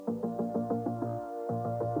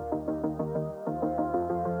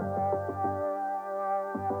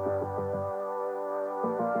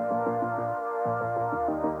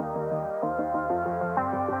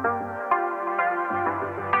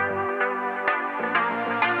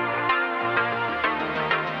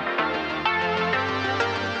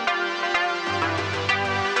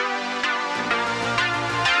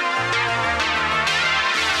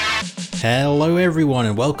Hello everyone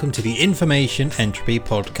and welcome to the Information Entropy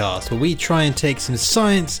Podcast, where we try and take some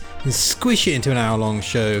science and squish it into an hour-long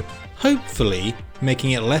show, hopefully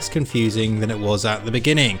making it less confusing than it was at the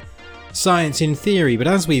beginning. Science in theory, but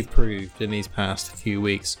as we've proved in these past few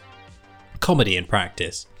weeks, comedy in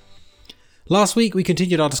practice. Last week we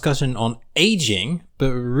continued our discussion on aging,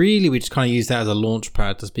 but really we just kind of used that as a launch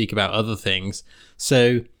pad to speak about other things.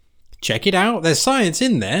 So check it out, there's science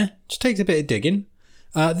in there, just takes a bit of digging.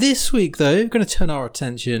 This week, though, we're going to turn our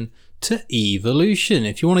attention to evolution.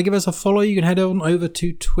 If you want to give us a follow, you can head on over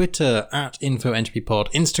to Twitter at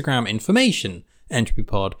InfoEntropyPod, Instagram Information Entropy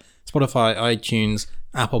Pod, Spotify, iTunes,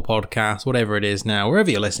 Apple Podcasts, whatever it is now,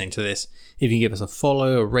 wherever you're listening to this. If you give us a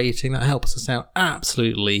follow, a rating, that helps us out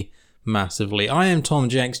absolutely massively. I am Tom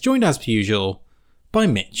Jenks, joined as per usual by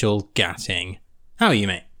Mitchell Gatting. How are you,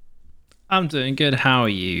 mate? I'm doing good. How are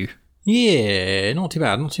you? Yeah, not too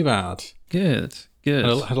bad, not too bad. Good. Had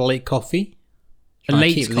a late coffee. A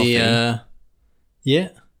late coffee? Yeah.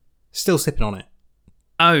 Still sipping on it.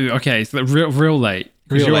 Oh, okay. So real late.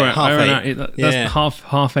 Real late, half 8. That's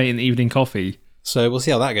half 8 in the evening coffee. So we'll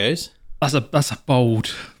see how that goes. That's a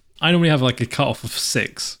bold. I normally have like a cut off of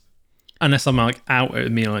 6. Unless I'm like out at a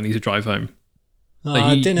meal and I need to drive home.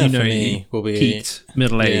 Dinner for me will be... Heat,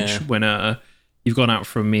 middle age, when you've gone out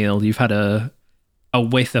for a meal, you've had a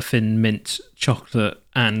wafer thin mint chocolate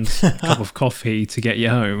and a cup of coffee to get you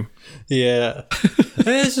home. Yeah.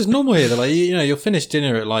 It's just normal here. Like, you'll finish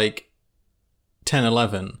dinner at like 10,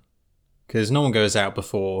 11 because no one goes out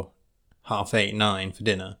before 8:30, 9 for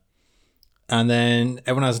dinner. And then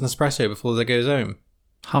everyone has an espresso before they goes home.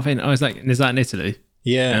 8:30? Oh, is that in Italy?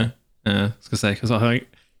 Yeah. I was going to say, because I think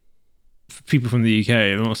for people from the UK, I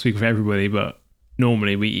don't want to speak for everybody, but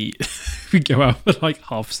normally we go out at like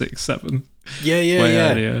 6:30, 7.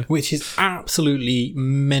 Yeah. Which is absolutely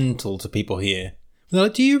mental to people here. They're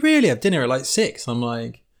like, do you really have dinner at like 6? I'm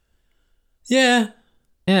like, yeah.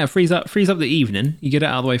 Yeah, frees up the evening. You get it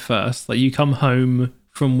out of the way first. Like, you come home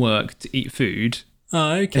from work to eat food.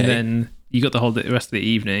 Oh, okay. And then you got the rest of the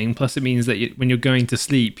evening. Plus, it means that when you're going to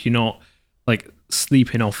sleep, you're not like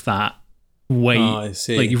sleeping off that weight. Oh, I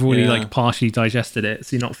see. Like, you've already like partially digested it,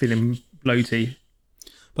 so you're not feeling bloaty.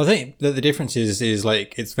 But I think that the difference is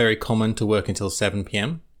like it's very common to work until 7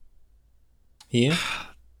 p.m. here.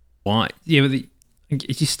 Why? Yeah, but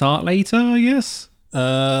you start later, I guess?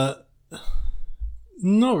 Not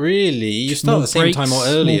really. You start at the same time or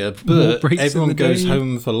earlier, but everyone goes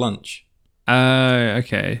home for lunch.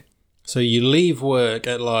 Okay. So you leave work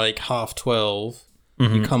at like 12:30.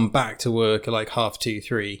 Mm-hmm. You come back to work at like 2:30,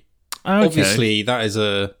 3. Okay. Obviously, that is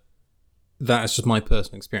just my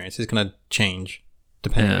personal experience. It's going to change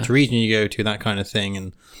depending on which region you go to, that kind of thing,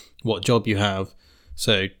 and what job you have.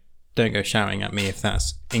 So don't go shouting at me if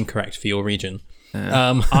that's incorrect for your region.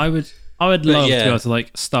 I would love to be able to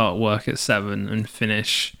like start work at 7 and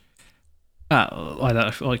finish at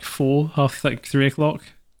like 4, 3 o'clock.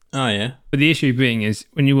 Oh yeah. But the issue being is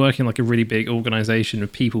when you work in like a really big organization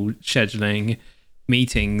with people scheduling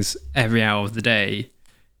meetings every hour of the day,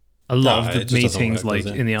 a lot of the meetings like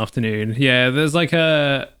in the afternoon. Yeah, there's like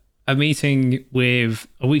a meeting with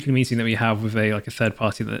a weekly meeting that we have with a third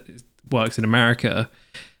party that works in America.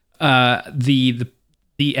 The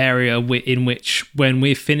area in which when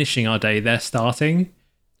we're finishing our day, they're starting.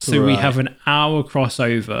 So we have an hour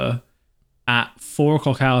crossover at 4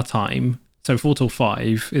 o'clock our time. So 4 till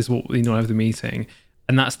 5 is what we normally have the meeting.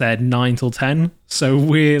 And that's their 9 till 10. So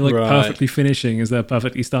we're like perfectly finishing as they're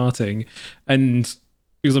perfectly starting. And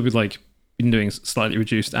because I've been doing slightly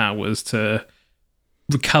reduced hours to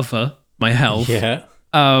recover my health. Yeah.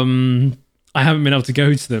 I haven't been able to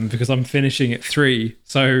go to them because I'm finishing at 3.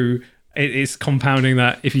 So it's compounding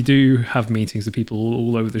that if you do have meetings with people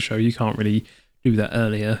all over the show, you can't really do that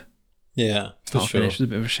earlier. Yeah, for sure. Finish. It's a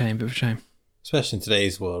bit of a shame. Especially in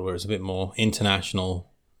today's world where it's a bit more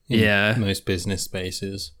international in most business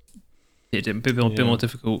spaces. It's a bit more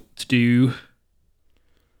difficult to do.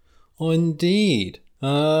 Oh, indeed.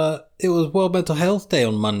 It was World Mental Health Day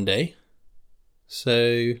on Monday.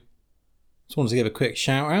 So, just wanted to give a quick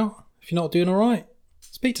shout out. If you're not doing all right,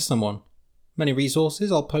 speak to someone. Many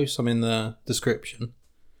resources. I'll post some in the description,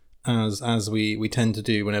 as we tend to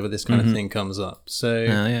do whenever this kind of thing comes up.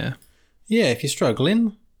 So, if you're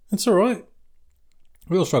struggling, it's all right.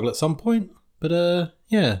 We all struggle at some point, but there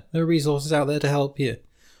are resources out there to help you.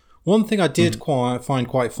 One thing I did find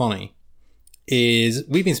quite funny is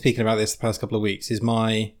we've been speaking about this the past couple of weeks. Is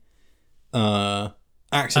my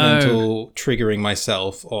accidental triggering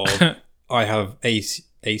myself of I have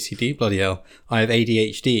ACD, bloody hell, I have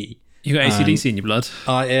ADHD, You got AC/DC in your blood.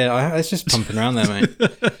 Yeah, it's just pumping around there, mate.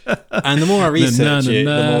 And the more I research it,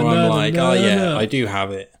 the more I'm like, oh yeah, I do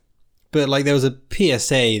have it. But like, there was a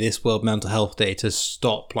PSA this World Mental Health Day to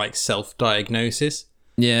stop like self-diagnosis.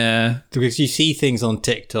 Yeah, because you see things on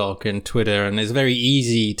TikTok and Twitter, and it's very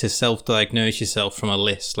easy to self-diagnose yourself from a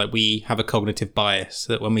list. Like, we have a cognitive bias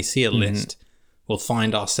that when we see a list, we'll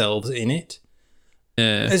find ourselves in it.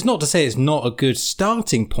 It's not to say it's not a good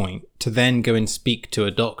starting point to then go and speak to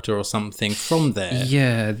a doctor or something from there.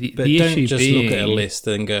 Yeah, but the don't issue just being, look at a list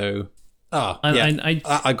and go,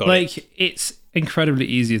 I got like, it. It's incredibly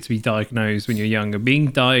easier to be diagnosed when you're younger. Being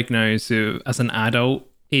diagnosed as an adult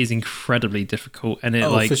is incredibly difficult, and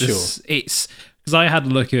it's because I had to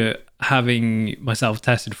look at having myself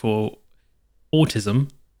tested for autism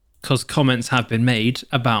because comments have been made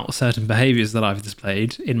about certain behaviors that I've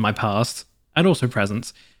displayed in my past and also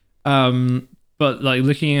present. But like,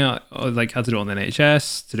 looking at like how to do it on the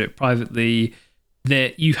NHS, to do it privately,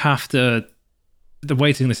 that you have to, the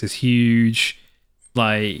waiting list is huge.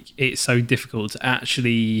 Like, it's so difficult to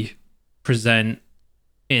actually present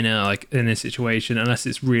in a situation unless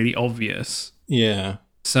it's really obvious. Yeah.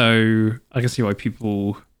 So I can see why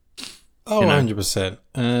people 100%.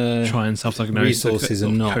 try and self-diagnose, resources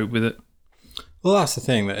and not cope with it. Well, that's the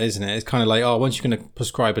thing, isn't it? It's kind of like, once you're going to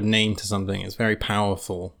prescribe a name to something, it's very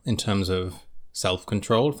powerful in terms of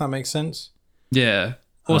self-control, if that makes sense. Yeah.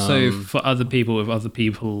 Also, for other people, if other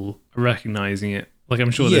people are recognizing it, like,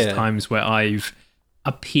 I'm sure there's times where I've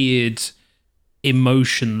appeared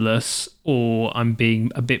emotionless, or I'm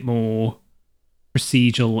being a bit more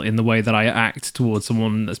procedural in the way that I act towards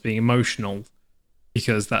someone that's being emotional,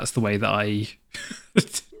 because that's the way that I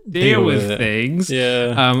deal with things.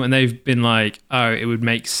 Yeah. And they've been like, oh, it would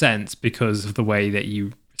make sense because of the way that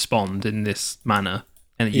you respond in this manner,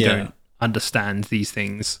 and that you don't understand these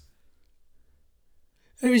things.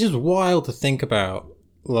 It was just wild to think about.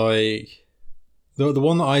 Like, the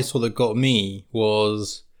one that I saw that got me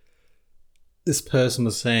was, this person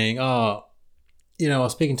was saying, I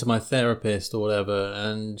was speaking to my therapist or whatever,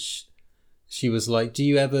 and she was like, do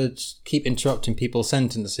you ever keep interrupting people's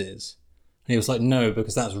sentences? And he was like, no,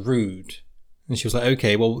 because that's rude. And she was like,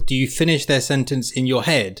 okay, well, do you finish their sentence in your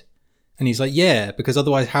head? And he's like, yeah, because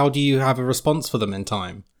otherwise how do you have a response for them in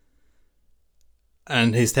time?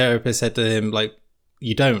 And his therapist said to him, like,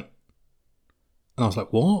 you don't. And I was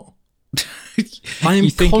like, what? I'm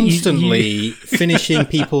constantly finishing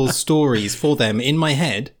people's stories for them in my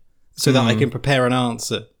head so that I can prepare an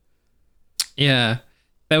answer. Yeah.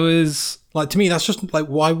 There was... Like, to me, that's just, like,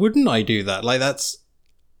 why wouldn't I do that? Like, that's...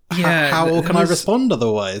 how can I respond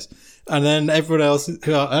otherwise? And then everyone else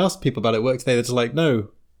who I asked people about it work today, they're just like, no,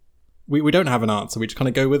 we don't have an answer. We just kind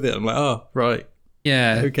of go with it. I'm like, oh, right.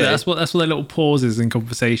 Yeah, okay. That's what the little pauses in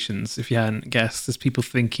conversations, if you hadn't guessed, there's people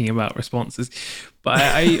thinking about responses. But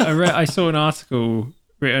I saw an article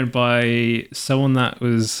written by someone that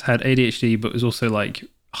had ADHD but was also like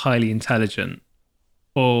highly intelligent,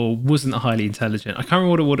 or wasn't highly intelligent. I can't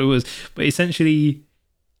remember what it was, but essentially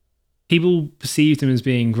people perceived him as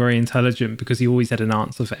being very intelligent because he always had an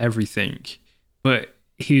answer for everything. But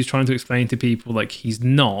he was trying to explain to people, like, he's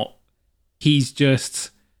not. He's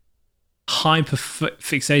just hyper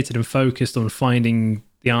fixated and focused on finding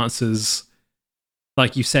the answers.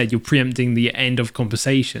 Like you said, you're preempting the end of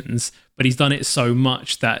conversations, but he's done it so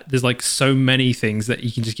much that there's like so many things that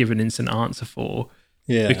you can just give an instant answer for.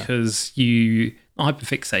 Yeah. Because you not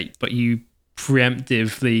hyperfixate, but you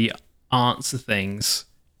preemptively answer things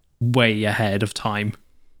way ahead of time.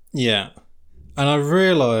 Yeah. And I've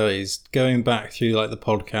realised, going back through like the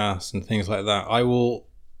podcast and things like that, I will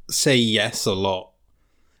say yes a lot.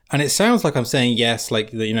 And it sounds like I'm saying yes,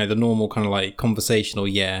 like the normal kind of like conversational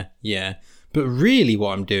yeah. But really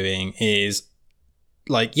what I'm doing is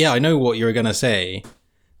like, yeah, I know what you're going to say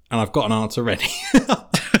and I've got an answer ready.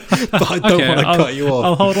 But I don't want to cut you off.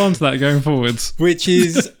 I'll hold on to that going forwards. Which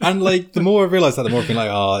is, and like, the more I realise that, the more I think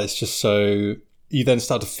like, it's just so, you then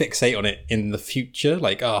start to fixate on it in the future.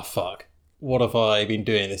 Like, fuck, what have I been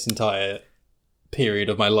doing this entire period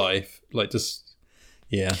of my life? Like, just,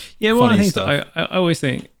 yeah. Yeah, well, I think I always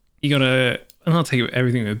think you gotta, and I'll take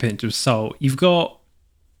everything with a pinch of salt. You've got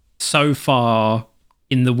so far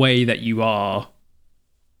in the way that you are,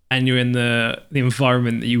 and you're in the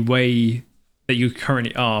environment that you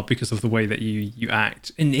currently are because of the way that you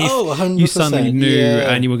act. And if you suddenly knew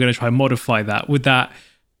and you were going to try and modify that, would that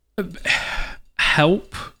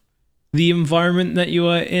help the environment that you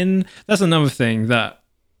are in? That's another thing that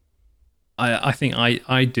I think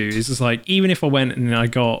I do, is just like, even if I went and I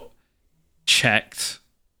got checked,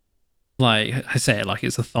 like I say it like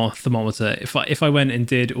it's a thermometer. If I went and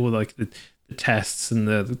did all like the tests and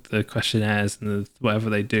the questionnaires and whatever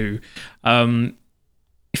they do,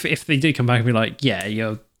 if they did come back and be like, yeah,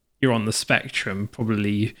 you're on the spectrum,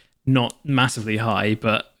 probably not massively high,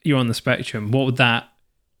 but you're on the spectrum, what would that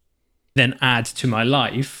then add to my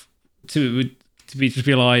life to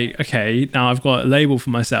be like, okay, now I've got a label for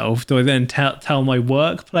myself. Do I then tell my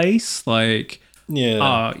workplace like, I'm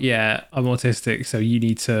autistic, so you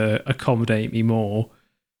need to accommodate me more?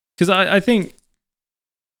 Because I think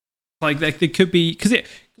like there could be, because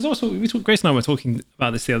also Grace and I were talking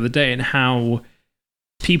about this the other day, and how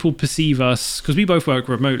people perceive us, because we both work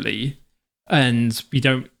remotely and we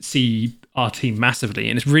don't see our team massively,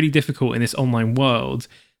 and it's really difficult in this online world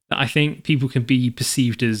that I think people can be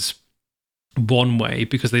perceived as one way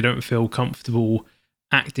because they don't feel comfortable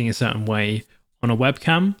acting a certain way on a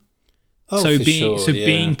webcam.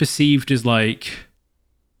 Being perceived as like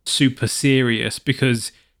super serious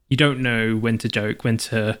because you don't know when to joke,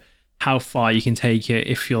 how far you can take it,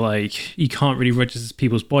 if you're like, you can't really register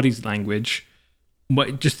people's body's language,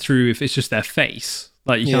 but just through, if it's just their face,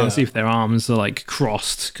 like you can't see if their arms are like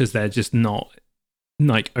crossed because they're just not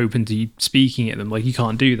like open to you speaking at them. Like you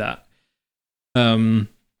can't do that.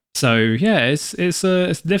 So yeah, it's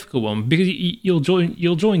a difficult one because you'll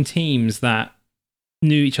join teams that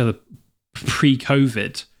knew each other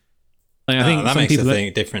pre-COVID. Like I think that makes a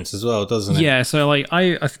difference as well, doesn't it? Yeah, so like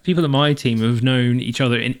I people on my team have known each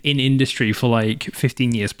other in industry for like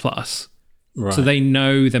 15 years plus. Right. So they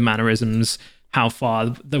know the mannerisms, how far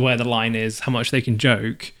where the line is, how much they can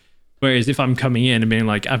joke. Whereas if I'm coming in and being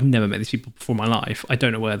like, I've never met these people before in my life, I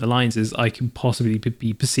don't know where the lines is, I can possibly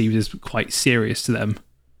be perceived as quite serious to them.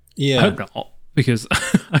 Yeah. I hope not, because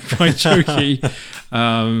I'm quite jokey.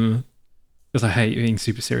 Because I hate being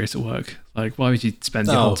super serious at work. Like, why would you spend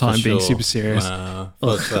your whole time being super serious? Fuck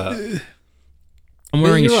that. I'm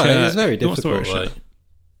wearing a shirt. Right. It's very difficult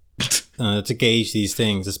to gauge these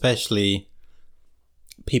things, especially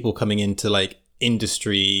people coming into like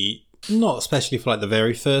industry, not especially for like the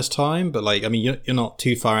very first time, but like, I mean, you're not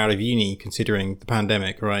too far out of uni considering the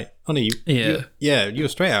pandemic, right? Oh no, you were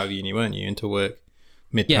straight out of uni, weren't you, into work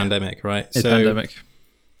mid-pandemic, right? Mid-pandemic. So,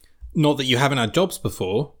 not that you haven't had jobs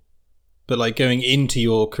before, but like going into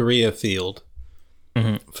your career field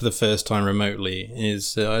for the first time remotely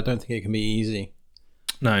is, I don't think it can be easy.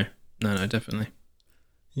 No, definitely.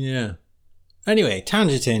 Yeah. Anyway,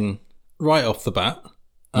 tangenting right off the bat.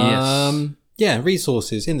 Yes.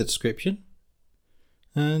 Resources in the description.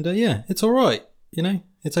 And it's all right. You know,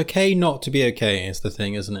 it's okay not to be okay is the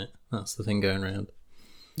thing, isn't it? That's the thing going around.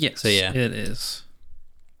 Yes, so, yeah. It is.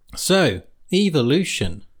 So,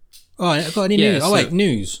 evolution. Oh, I've got any news? Oh, wait,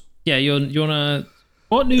 news. Yeah, you want to...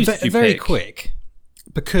 What news did you very pick? Quick,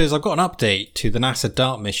 because I've got an update to the NASA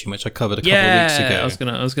DART mission, which I covered a couple of weeks ago.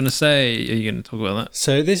 I was gonna say, are you going to talk about that?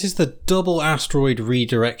 So this is the Double Asteroid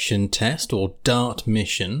Redirection Test, or DART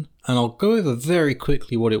mission, and I'll go over very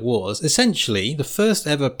quickly what it was. Essentially, the first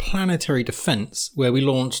ever planetary defense where we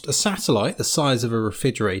launched a satellite the size of a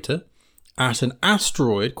refrigerator at an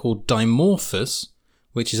asteroid called Dimorphos,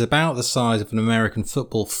 which is about the size of an American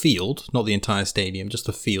football field, not the entire stadium, just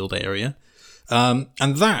the field area.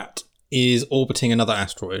 And that is orbiting another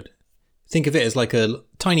asteroid. Think of it as like a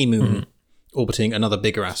tiny moon orbiting another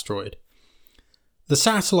bigger asteroid. The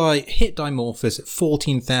satellite hit Dimorphos at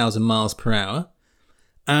 14,000 miles per hour,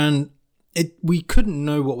 and we couldn't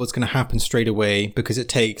know what was going to happen straight away because it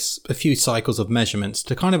takes a few cycles of measurements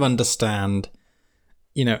to kind of understand,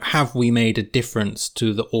 you know, have we made a difference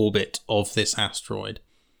to the orbit of this asteroid?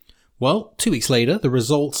 Well, 2 weeks later, the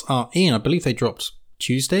results are in. I believe they dropped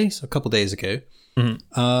Tuesday, so a couple of days ago.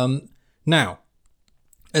 Now,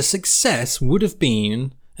 a success would have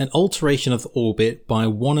been an alteration of the orbit by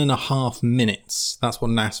 1.5 minutes. That's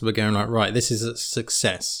what NASA were going like, right, this is a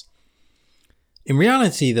success. In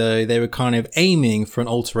reality, though, they were kind of aiming for an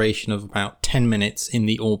alteration of about 10 minutes in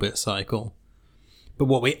the orbit cycle. But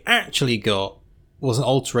what we actually got was an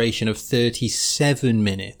alteration of 37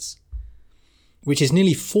 minutes, which is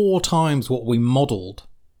nearly 4 times what we modelled,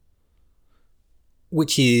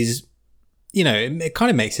 which is, you know, it kind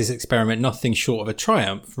of makes this experiment nothing short of a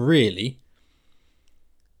triumph, really,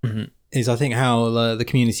 is I think how the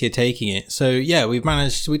community are taking it. So, yeah, we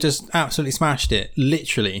just absolutely smashed it,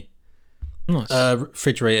 literally. Nice.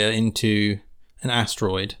 Refrigerator into an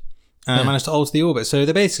asteroid and managed to alter the orbit. So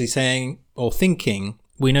they're basically saying, or thinking,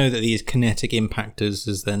 we know that these kinetic impactors,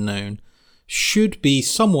 as they're known, should be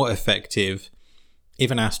somewhat effective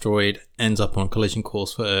if an asteroid ends up on collision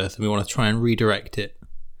course for Earth and we want to try and redirect it.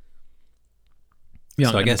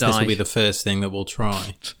 So I guess this will be the first thing that we'll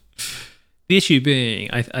try. The issue being,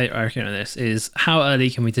 I reckon on this, is how early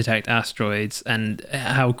can we detect asteroids, and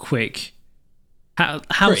how quick, how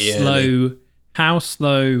Pretty slow, early. how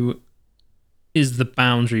slow is the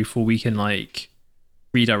boundary for we can like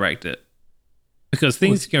redirect it? Because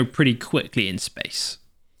things go pretty quickly in space.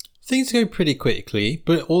 Things go pretty quickly,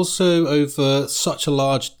 but also over such a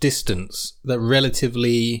large distance that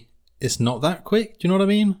relatively it's not that quick. Do you know what I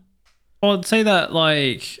mean? Well, I'd say that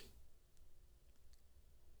like.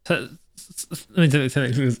 Let me take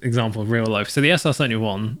an example of real life. So the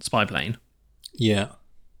SR-71 spy plane Yeah.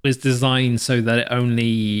 was designed so that it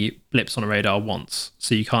only blips on a radar once,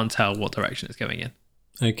 so you can't tell what direction it's going in.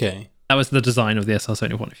 Okay. That was the design of the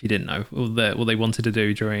SR-71, if you didn't know. What they wanted to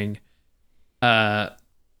do during... I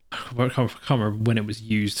can't remember when it was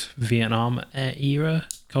used. Vietnam era?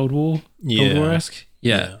 Cold War? Yeah. Cold War-esque?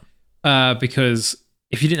 Yeah. Because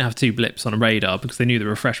if you didn't have two blips on a radar, because they knew the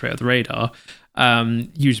refresh rate of the radar,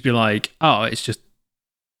 you'd just be like, oh, it's just...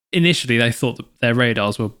 Initially, they thought that their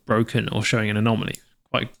radars were broken or showing an anomaly,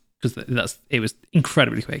 because it was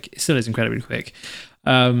incredibly quick. It still is incredibly quick.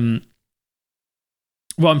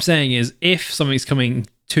 What I'm saying is, if something's coming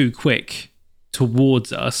too quick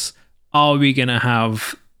towards us, are we going to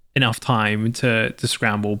have enough time to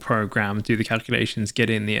scramble, program, do the calculations, get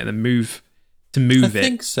in there, and move it? I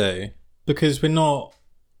think so, because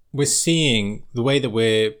we're seeing the way that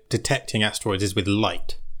we're detecting asteroids is with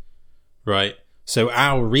light, right? So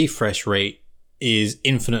our refresh rate is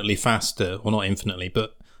infinitely faster, or not infinitely,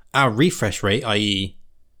 but our refresh rate, i.e.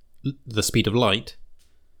 the speed of light,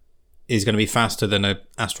 is going to be faster than an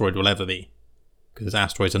asteroid will ever be, because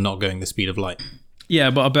asteroids are not going the speed of light. Yeah,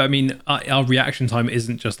 but I mean, our reaction time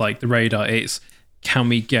isn't just like the radar. It's, can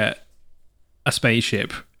we get a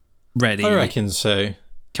spaceship ready? I reckon so.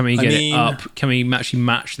 Can we get it up? Can we actually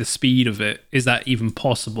match the speed of it? Is that even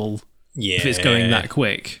possible? Yeah. If it's going that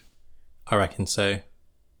quick? I reckon so.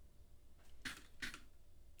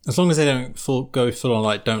 As long as they don't go full on,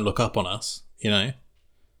 like, don't look up on us, you know?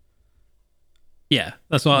 Yeah,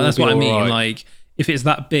 that's what I mean. Right. Like, if it's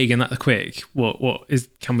that big and that quick,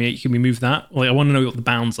 can we move that? Like, I want to know what the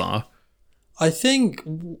bounds are. I think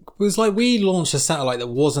it was like we launched a satellite that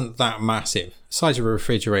wasn't that massive, size of a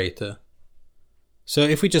refrigerator. So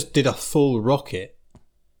if we just did a full rocket,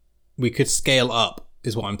 we could scale up,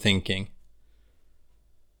 is what I'm thinking.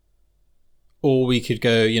 Or we could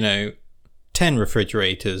go, 10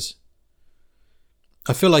 refrigerators.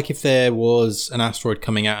 I feel like if there was an asteroid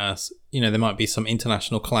coming at us, there might be some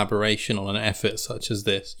international collaboration on an effort such as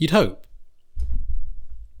this. You'd hope.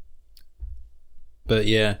 But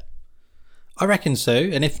yeah, I reckon so.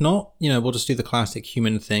 And if not, we'll just do the classic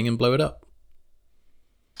human thing and blow it up.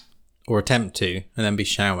 Or attempt to, and then be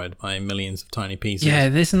showered by millions of tiny pieces. Yeah,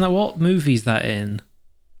 isn't that what movie's that in?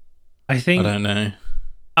 I think... I don't know.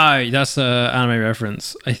 Oh, that's an anime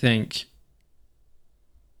reference, I think.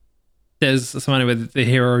 There's some anime where the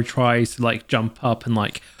hero tries to like jump up and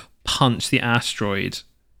like punch the asteroid.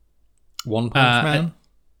 One Punch Man?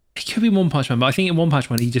 It could be One Punch Man, but I think in One Punch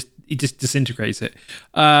Man he just disintegrates it.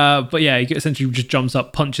 But yeah, he essentially just jumps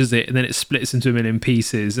up, punches it, and then it splits into a million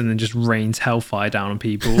pieces, and then just rains hellfire down on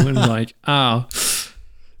people. And like, that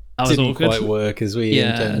was Didn't awkward. quite work as we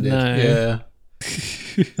intended. No.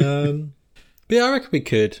 Yeah. But yeah, I reckon we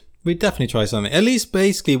could. We'd definitely try something. At least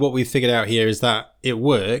basically what we figured out here is that it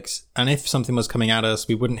works, and if something was coming at us,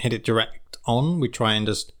 we wouldn't hit it direct on. We'd try and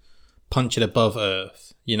just punch it above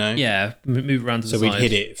Earth, Yeah, move around to the So side.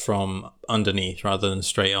 we'd hit it from underneath rather than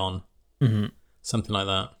straight on. Mm-hmm. Something like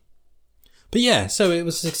that. But yeah, so it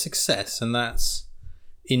was a success, and that's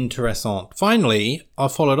interessant. Finally, I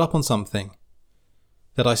followed up on something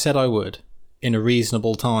that I said I would in a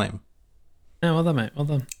reasonable time. Yeah, well done, mate. Well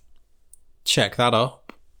done. Check that up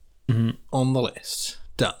on the list.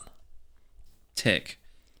 Done. Tick.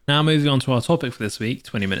 Now moving on to our topic for this week,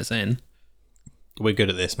 20 minutes in. We're good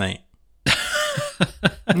at this, mate.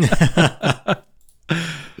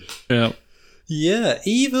 Yeah. Yeah,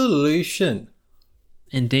 Evolution.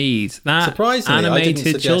 Indeed. That Surprisingly, I didn't animated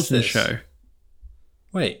suggest children's this. show.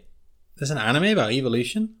 Wait, there's an anime about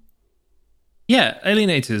evolution? Yeah,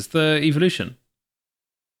 Alienators, the Evolution.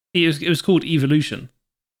 It was called Evolution.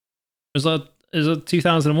 It was a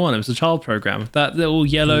 2001. It was a child program. That little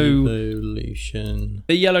yellow... Evolution.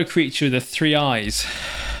 The yellow creature with the three eyes.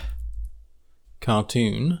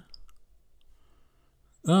 Cartoon.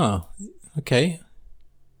 Oh, okay.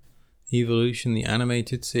 Evolution, the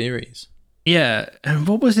animated series. Yeah, and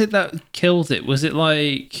what was it that killed it? Was it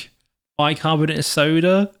like bicarbonate of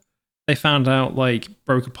soda? They found out like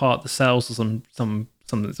broke apart the cells or something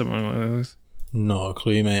like those. Not a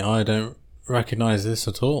clue, mate. I don't recognise this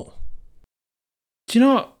at all. Do you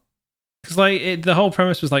know what? Because the whole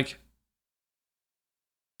premise was like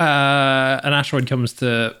an asteroid comes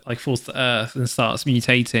to falls to Earth and starts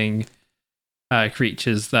mutating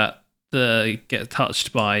creatures that get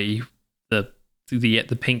touched by the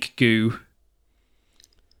pink goo. Do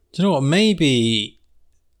you know what? Maybe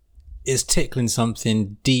it's tickling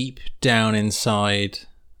something deep down inside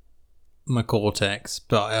my cortex,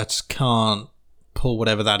 but I just can't pull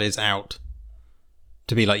whatever that is out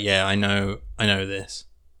to be like, yeah, I know this.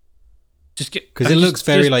 Because it looks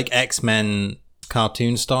very like X-Men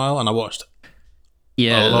cartoon style, and I watched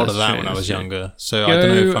a lot of that when I was younger. So I don't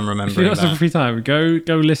know if I'm remembering that. If you've got some free time, go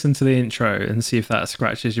listen to the intro and see if that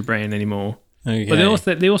scratches your brain anymore. Okay.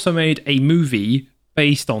 But they also made a movie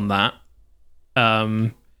based on that.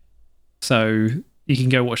 So you can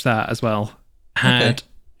go watch that as well. Had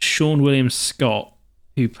Sean William Scott,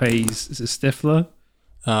 who plays Stifler.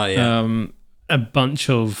 Oh yeah. A bunch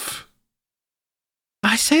of.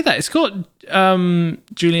 I say that it's got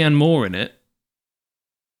Julianne Moore in it.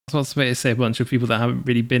 I was about to say a bunch of people that haven't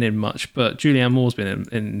really been in much, but Julianne Moore's been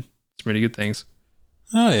in some really good things.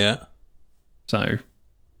 Oh yeah. So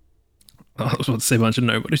I was about to say a bunch of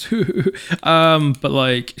nobodies. But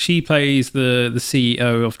like she plays the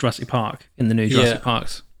CEO of Jurassic Park in the new Jurassic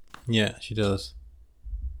Parks. Yeah, she does.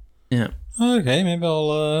 Yeah. Okay, maybe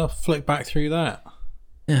I'll flick back through that.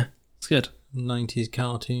 Yeah, it's good. 90s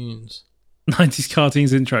cartoons. 90s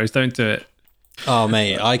cartoons intros, don't do it. Oh,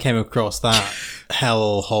 mate, I came across that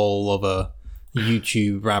hell hole of a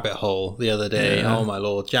YouTube rabbit hole the other day. Yeah. Oh, my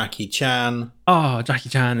Lord. Jackie Chan. Oh, Jackie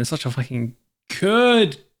Chan is such a fucking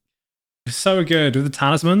good... So good with the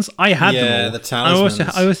talismans. I had them all. Yeah, the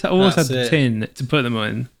talismans. I always had the tin to put them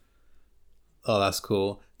in. Oh, that's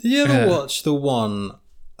cool. Did you ever watch the one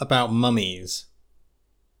about mummies?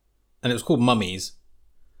 And it was called Mummies.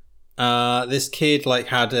 This kid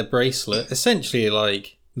had a bracelet, essentially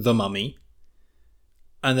like the mummy.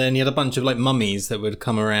 And then he had a bunch of mummies that would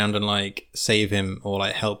come around and save him or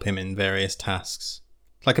help him in various tasks.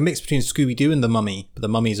 Like a mix between Scooby-Doo and the Mummy, but the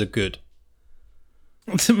mummies are good.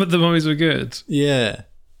 But the mummies were good. Yeah.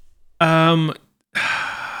 It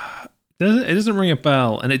doesn't ring a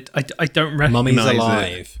bell, and I don't recognize Mummy's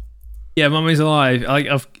Alive. It. Yeah, Mummy's Alive.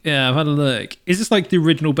 I've had a look. Is this like the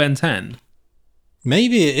original Ben 10?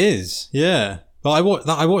 Maybe it is. Yeah. Well,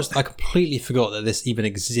 I completely forgot that this even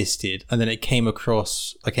existed, and then I came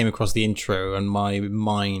across the intro, and my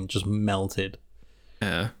mind just melted.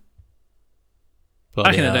 Yeah. But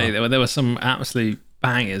back in the day, there were some absolute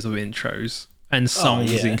bangers of intros and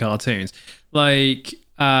songs in cartoons, like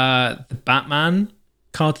the Batman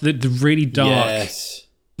cartoon, the really dark,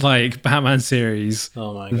 Batman series.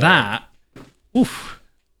 Oh my god! That, oof,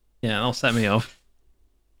 yeah, that'll set me off.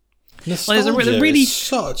 Nostalgia is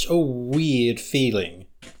such a weird feeling.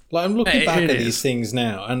 I'm looking back at these things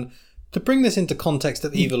now, and to bring this into context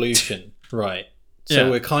of evolution, right? So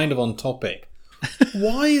we're kind of on topic.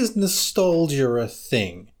 Why is nostalgia a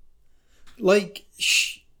thing?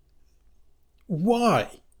 Why?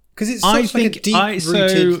 Because it's such a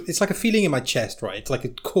deep-rooted... it's like a feeling in my chest, right? It's like a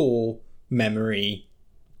core memory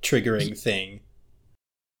triggering thing.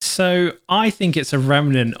 So I think it's a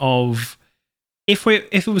remnant of... If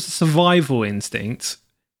it was a survival instinct,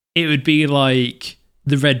 it would be like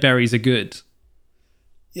the red berries are good.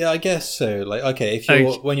 Yeah, I guess so.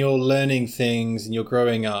 If when you're learning things and you're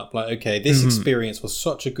growing up, this experience was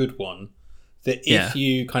such a good one that if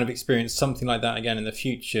you kind of experience something like that again in the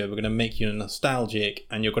future, we're going to make you nostalgic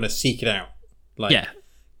and you're going to seek it out.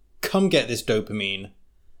 Come get this dopamine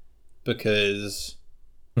because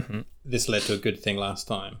this led to a good thing last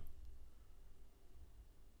time.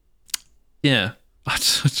 Yeah, I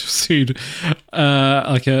just seen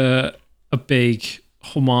a big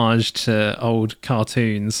homage to old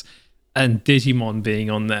cartoons and Digimon being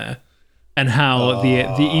on there, and how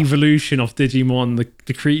the evolution of Digimon,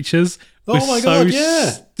 the creatures, was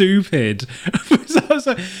stupid. So I was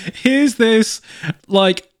like, here's this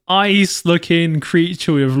ice-looking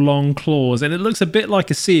creature with long claws, and it looks a bit like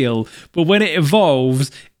a seal, but when it evolves,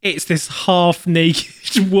 it's this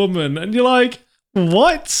half-naked woman, and you're like,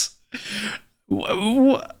 what?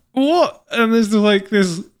 What? And there's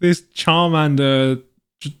this Charmander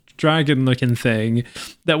dragon looking thing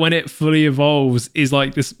that when it fully evolves is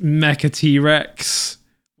like this mecha T-Rex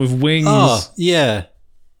with wings. Oh, yeah.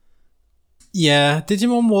 Yeah,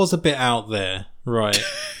 Digimon was a bit out there, right?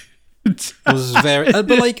 It was very...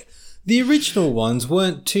 but the original ones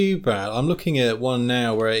weren't too bad. I'm looking at one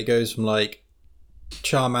now where it goes from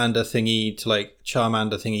Charmander thingy to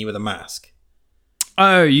Charmander thingy with a mask.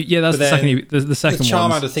 Oh, yeah, that's the second. The second one. The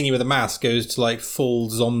Charmander thingy with a mask goes to full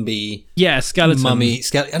zombie. Yeah, skeleton. Mummy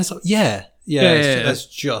skeleton. And it's that's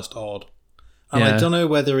just odd. And Yeah. I don't know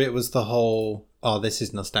whether it was the whole... Oh, this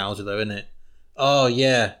is nostalgia though, isn't it? Oh,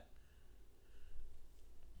 yeah.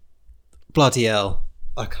 Bloody hell.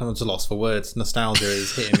 I kind of just lost for words. Nostalgia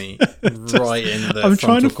is hitting me right in the I'm frontal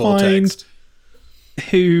trying to cortex. find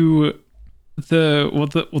who the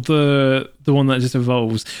one that just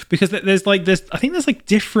evolves, because there's I think there's like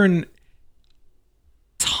different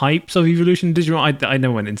types of evolution in Digimon. I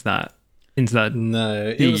never went into that.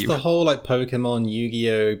 No, it was the whole like Pokemon,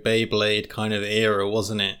 Yu-Gi-Oh, Beyblade kind of era,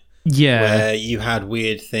 wasn't it? Yeah. Where you had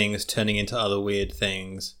weird things turning into other weird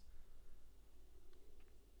things.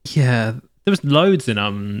 Yeah, there was loads in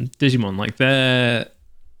Digimon. Like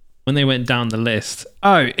when they went down the list.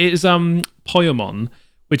 Oh, it's Poyomon,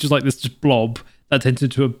 which is like this just blob that turned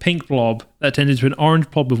into a pink blob that turned into an orange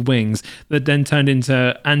blob with wings that then turned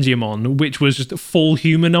into Angiamon, which was just a full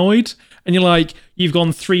humanoid. And you're like, you've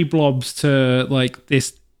gone 3 blobs to like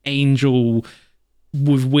this angel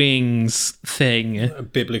with wings thing. A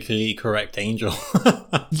biblically correct angel.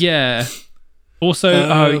 Yeah.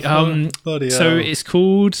 Also, so it's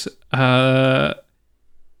called Yukimi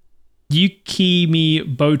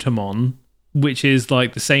Botamon, which is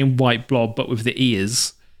like the same white blob but with the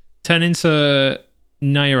ears. Turn into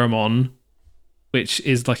Nairamon, which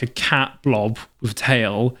is like a cat blob with a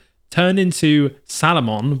tail. Turn into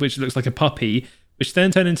Salamon, which looks like a puppy, which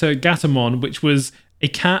then turned into Gatomon, which was a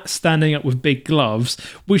cat standing up with big gloves,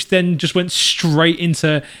 which then just went straight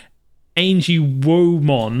into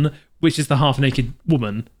Angiwomon, which is the half-naked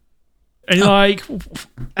woman. And you're like,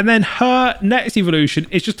 and then her next evolution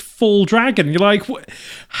is just full dragon. You're like,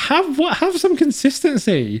 have some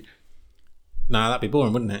consistency. Nah, that'd be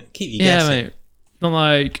boring, wouldn't it? Keep you Yeah, guessing. mate. Not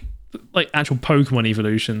like actual Pokemon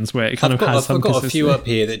evolutions where it kind of has some I've got a consistency. few up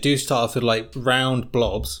here that do start off with like round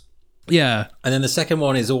blobs. Yeah. And then the second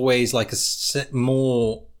one is always like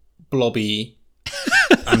more blobby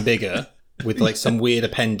and bigger with like some weird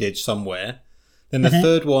appendage somewhere. Then the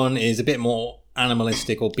third one is a bit more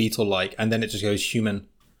animalistic or beetle-like, and then it just goes human.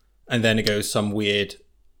 And then it goes some weird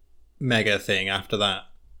mega thing after that.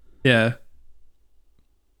 Yeah.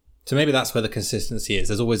 So maybe that's where the consistency is.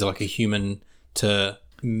 There's always like a human to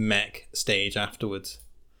mech stage afterwards.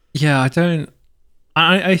 Yeah,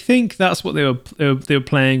 I think that's what they were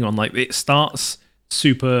playing on. Like, it starts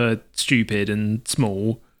super stupid and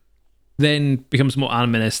small, then becomes more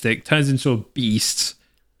animalistic, turns into a beast,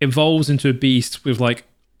 evolves into a beast with like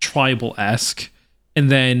tribal-esque,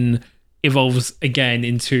 and then evolves again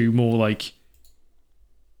into more like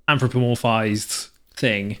anthropomorphized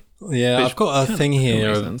thing. Yeah, I've got a thing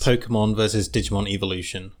here of sense. Pokemon versus Digimon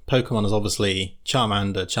evolution. Pokemon is obviously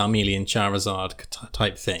Charmander, Charmeleon, Charizard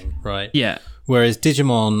type thing, right? Yeah. Whereas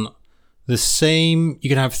Digimon, the same, you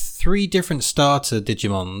can have 3 different starter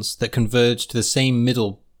Digimons that converge to the same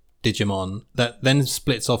middle Digimon that then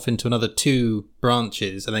splits off into another 2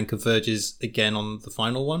 branches and then converges again on the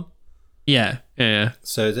final one. Yeah.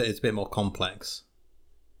 So it's a bit more complex.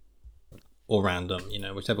 Or random,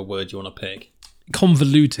 whichever word you want to pick.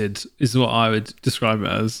 Convoluted is what I would describe it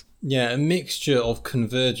as. Yeah, a mixture of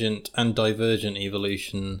convergent and divergent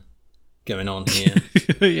evolution going on here.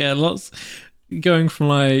 Yeah, lots going from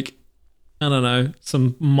like, I don't know,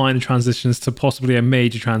 some minor transitions to possibly a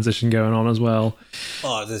major transition going on as well.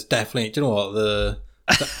 Oh, there's definitely, do you know what? The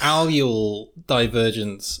alveol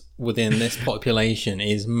divergence within this population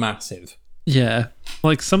is massive. Yeah,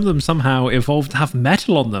 like some of them somehow evolved to have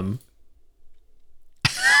metal on them.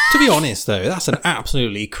 To be honest, though, that's an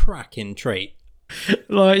absolutely cracking trait.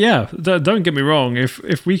 Like, yeah, don't get me wrong.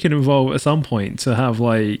 If we can evolve at some point to have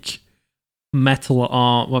like metal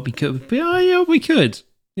art, what we could, yeah, we could.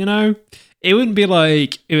 It wouldn't be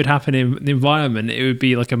like it would happen in the environment. It would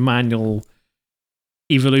be like a manual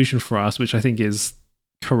evolution for us, which I think is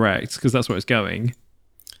correct because that's where it's going.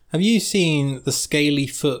 Have you seen the scaly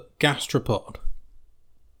foot gastropod?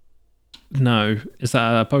 No, is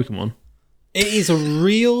that a Pokemon? It is a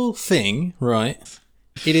real thing, right?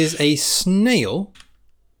 It is a snail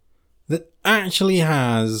that actually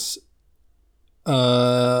has,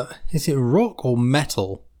 is it rock or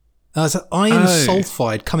metal? There's an iron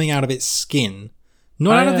sulfide coming out of its skin.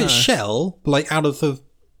 Not out of its shell, but like out of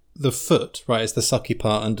the foot, right? It's the sucky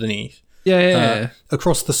part underneath. Yeah.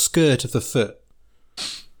 Across the skirt of the foot.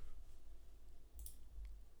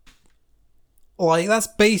 Like, that's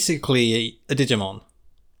basically a Digimon.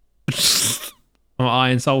 Or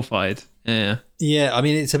iron sulfide. Yeah. Yeah, I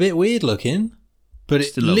mean, it's a bit weird looking, but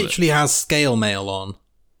it literally has scale mail on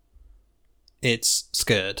its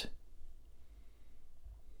skirt.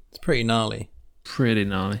 It's pretty gnarly. Pretty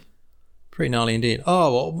gnarly. Pretty gnarly indeed.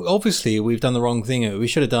 Oh, well, obviously, we've done the wrong thing. We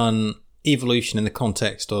should have done evolution in the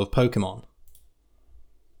context of Pokemon.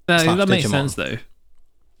 That makes sense though.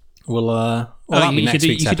 Well, that'll be next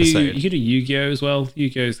week's episode. You could do Yu-Gi-Oh as well.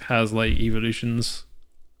 Yu-Gi-Oh has like evolutions.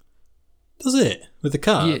 Does it? With the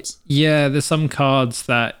cards? Yeah, there's some cards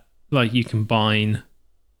that like you combine,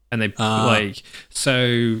 and they like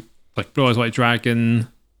Blue Eyes White Dragon.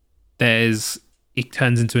 It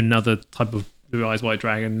turns into another type of Blue Eyes White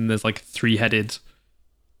Dragon. And there's like 3-headed.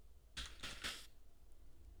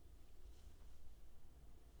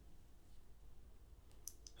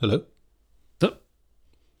 Hello? What's up?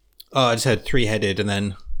 Oh, I just heard 3-headed and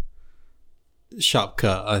then sharp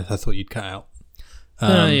cut. I thought you'd cut out.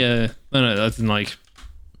 No, that's like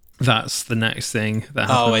that's the next thing that happens.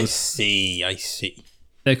 Oh, I see.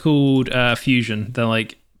 They're called fusion. They're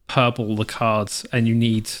like purple the cards, and you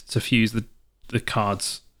need to fuse the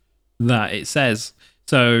cards that it says.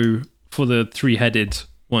 So for the 3-headed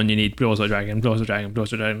one, you need Blue Eyes White Dragon, Blue Eyes White Dragon, Blue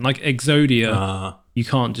Eyes White Dragon. Like Exodia, you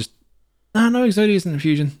can't just. No, Exodia isn't a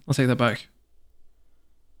fusion. I'll take that back.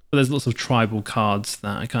 But there's lots of tribal cards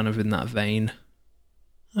that are kind of in that vein.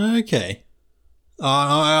 Okay.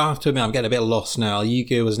 I have to admit, I'm getting a bit lost now.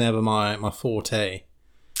 Yu-Gi-Oh was never my forte.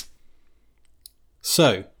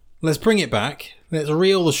 So, let's bring it back. Let's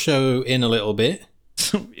reel the show in a little bit.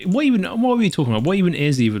 What are we talking about? What even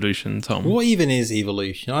is evolution, Tom? What even is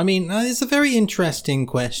evolution? I mean, it's a very interesting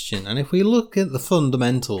question. And if we look at the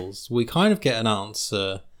fundamentals, we kind of get an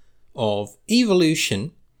answer of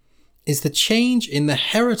evolution is the change in the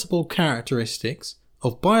heritable characteristics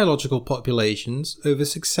of biological populations over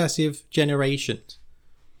successive generations.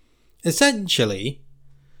 Essentially,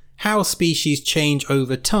 how species change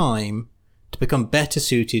over time to become better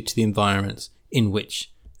suited to the environments in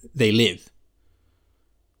which they live.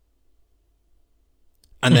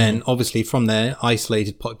 And then, obviously, from there,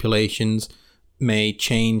 isolated populations may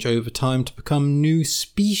change over time to become new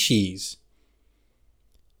species.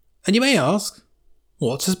 And you may ask,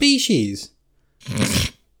 what's a species?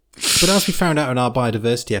 But as we found out in our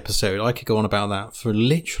biodiversity episode, I could go on about that for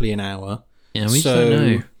literally an hour. Yeah, we just don't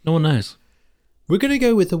know. No one knows. We're going to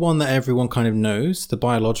go with the one that everyone kind of knows, the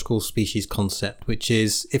biological species concept, which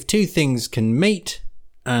is if two things can mate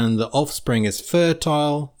and the offspring is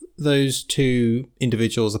fertile, those two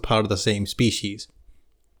individuals are part of the same species.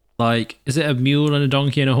 Like, is it a mule and a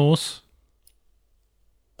donkey and a horse?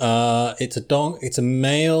 It's a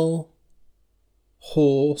male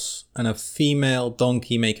horse and a female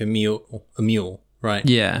donkey make a mule, right?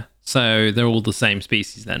 Yeah. So they're all the same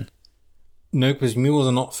species then? No, because mules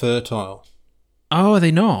are not fertile. Oh, are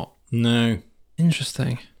they not? No.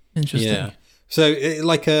 Interesting. Yeah. So,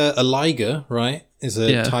 like a liger, right, is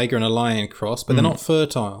a tiger and a lion cross, but they're not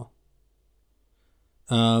fertile.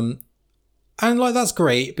 And like that's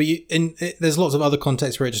great, but there's lots of other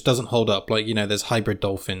contexts where it just doesn't hold up. Like, there's hybrid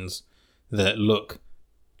dolphins that look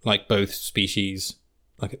like both species,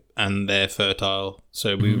 and they're fertile.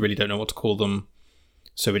 So we really don't know what to call them.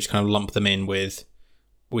 So we just kind of lump them in with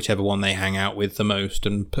whichever one they hang out with the most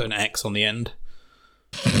and put an X on the end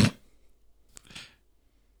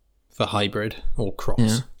for hybrid or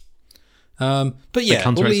cross. Yeah. But yeah,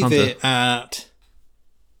 we'll leave it at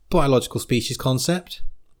biological species concept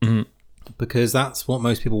because that's what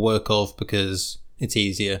most people work off because it's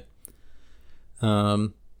easier.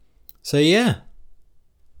 So yeah,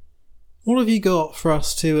 what have you got for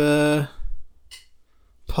us to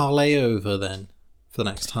parlay over then for the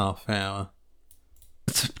next half hour?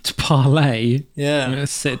 To parlay? Yeah.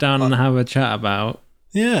 Sit down and have a chat about.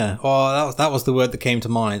 Yeah. Oh, that was the word that came to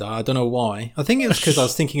mind. I don't know why. I think it was because I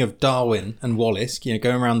was thinking of Darwin and Wallace, going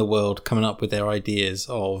around the world, coming up with their ideas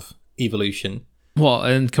of evolution.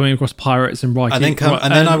 What? And coming across pirates and writing.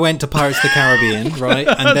 And then I went to Pirates of the Caribbean, right?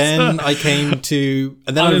 And then I came to,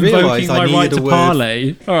 and then I realised I needed a word.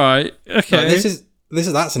 Parlay. All right. Okay.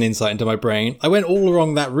 That's an insight into my brain. I went all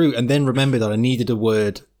along that route and then remembered that I needed a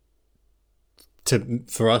word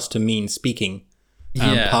for us to mean speaking.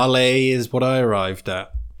 Parlay is what I arrived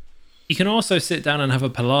at. You can also sit down and have a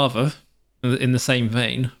palaver in the same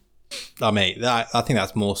vein. Oh, mate, I think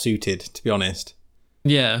that's more suited, to be honest.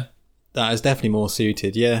 Yeah. That is definitely more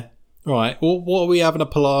suited, yeah. All right, well, what are we having a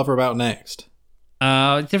palaver about next? We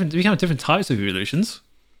can have different types of evolutions.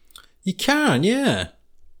 You can, yeah.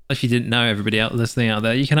 If you didn't know, everybody out listening out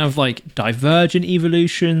there, you can have like divergent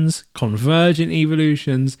evolutions, convergent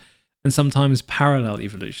evolutions, and sometimes parallel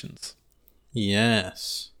evolutions.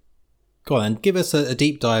 Yes. Go on then, give us a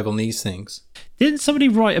deep dive on these things. Didn't somebody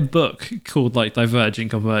write a book called like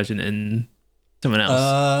Divergent, Convergent in someone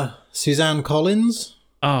else? Suzanne Collins?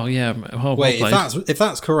 Oh yeah. Wait, if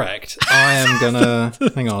that's correct, I am gonna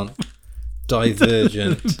hang on.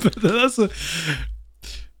 Divergent.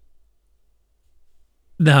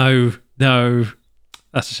 No.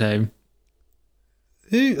 That's a shame.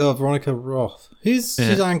 Who? Oh, Veronica Roth. Who's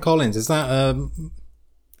Suzanne Collins? Is that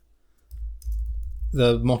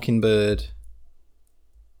the Mockingbird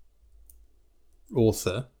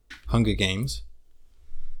author, Hunger Games?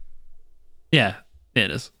 Yeah,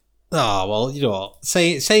 it is. Ah, well, you know what?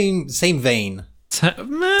 Same vein.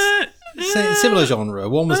 Similar genre.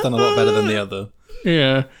 One was done a lot better than the other.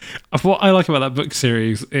 Yeah. What I like about that book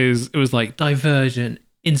series is it was like Divergent,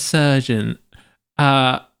 Insurgent,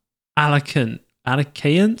 Alicant,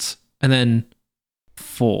 and then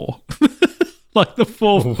 4. Like the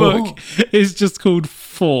fourth book is just called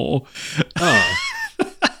 4. Oh.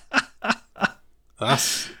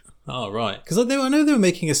 That's... Oh, right. Because I know they were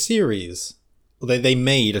making a series. Well, they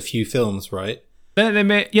made a few films, right? They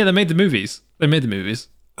made the movies. They made the movies.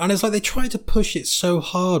 And it's like they tried to push it so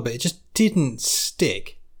hard, but it just didn't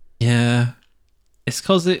stick. Yeah. It's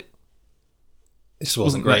because it just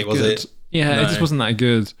wasn't great, was it? Yeah, no. It just wasn't that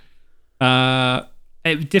good.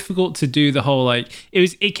 It was difficult to do the whole, like...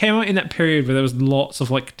 It came out in that period where there was lots of,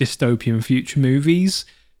 like, dystopian future movies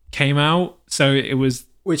came out. So it was...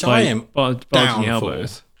 Which like, I am down for.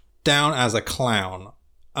 Down as a clown.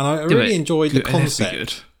 And I really enjoyed the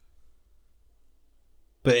concept.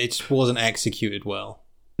 But it just wasn't executed well.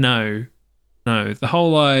 No. The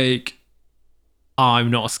whole, like, I'm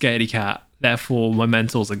not a scaredy cat, therefore my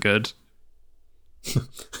mentals are good.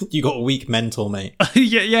 You got a weak mental, mate.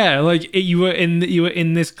 yeah. Like you were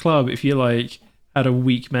in this club if you like had a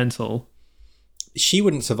weak mental. She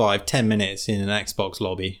wouldn't survive 10 minutes in an Xbox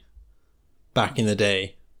lobby. Back in the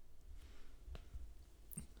day.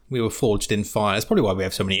 We were forged in fire. That's probably why we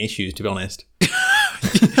have so many issues, to be honest.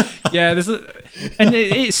 Yeah,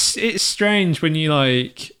 it's strange when you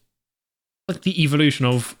like the evolution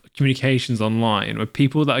of communications online, where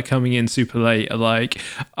people that are coming in super late are like,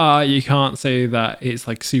 you can't say that, it's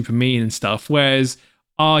like super mean and stuff. Whereas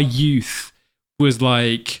our youth was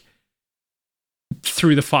like,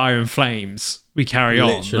 through the fire and flames, we carry on.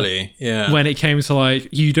 Literally, yeah. When it came to like,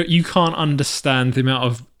 you can't understand the amount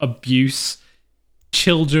of abuse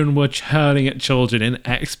children were hurling at children in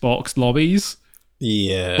Xbox lobbies.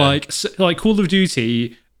 Yeah. Like Call of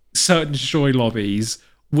Duty, certain destroy lobbies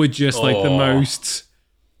were just like the most...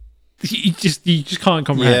 You just can't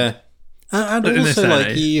comprehend. Yeah. And also,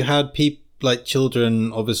 like, you had people, like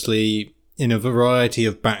children, obviously, in a variety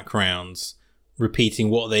of backgrounds, repeating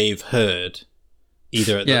what they've heard,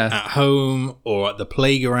 either at home or at the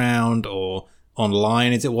playground or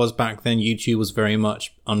online, as it was back then. YouTube was very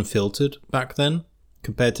much unfiltered back then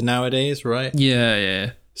compared to nowadays, right?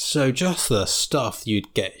 Yeah. So just the stuff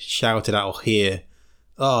you'd get shouted at or hear,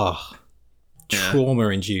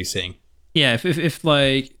 trauma-inducing. Yeah, if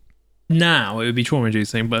like... Now it would be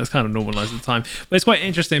trauma-inducing, but it's kind of normalised at the time. But it's quite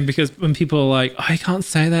interesting because when people are like, I can't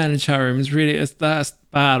say that in a chat room, that's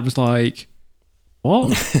bad. I was like,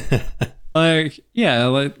 what? Like, yeah,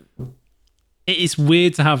 like it's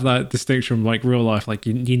weird to have that distinction from like real life. Like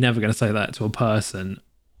you're never going to say that to a person.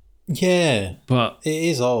 Yeah, but it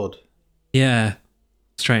is odd. Yeah,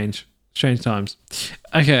 strange times.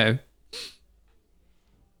 Okay,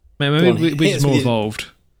 maybe we're just more evolved.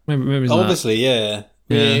 Maybe obviously, yeah.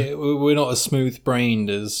 We're not as smooth-brained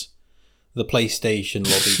as the PlayStation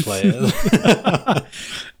lobby players.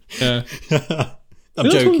 Yeah.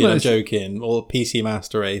 I'm joking. Or PC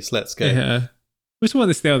Master Race, let's go. Yeah. We talked about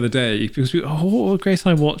this the other day because what were Grace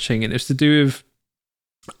and I watching? And it was to do with...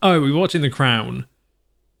 we were watching The Crown.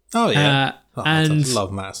 Oh, yeah. And I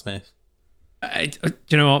love Matt Smith.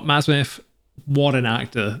 You know what? Matt Smith, what an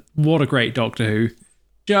actor. What a great Doctor Who.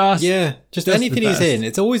 Just anything he's in,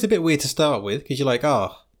 it's always a bit weird to start with because you're like,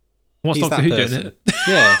 what's he's Doctor Who doing it?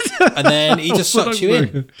 Yeah, and then he just sucks you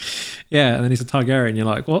in. Yeah, and then he's a Targaryen. You're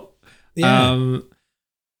like, what? Yeah.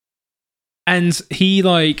 And he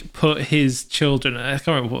like put his children, I can't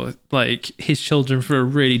remember what, like his children through a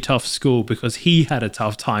really tough school because he had a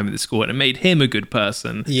tough time at the school and it made him a good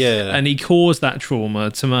person. Yeah. And he caused that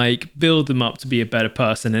trauma to build them up to be a better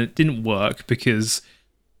person, and it didn't work because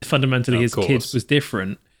fundamentally his kids was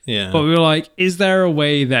different. Yeah. But we were like, is there a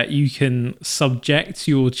way that you can subject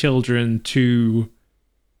your children to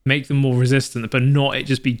make them more resistant, but not it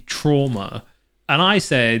just be trauma? And I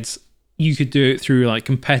said you could do it through like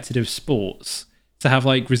competitive sports to have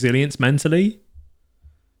like resilience mentally.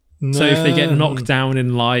 No. So if they get knocked down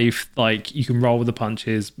in life, like you can roll with the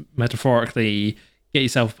punches, metaphorically, get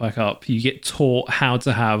yourself back up. You get taught how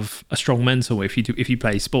to have a strong mental if you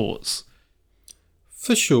play sports.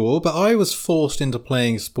 For sure, but I was forced into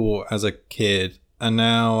playing sport as a kid, and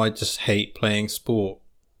now I just hate playing sport.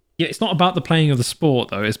 Yeah, it's not about the playing of the sport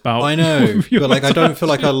though. It's about I know, but like I don't feel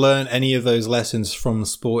like I learned any of those lessons from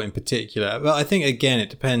sport in particular. But I think again,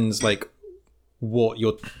 it depends like what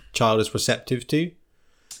your child is receptive to.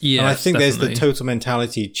 Yeah, and I think definitely. there's the total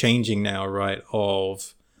mentality changing now, right?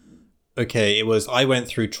 Of okay, it was I went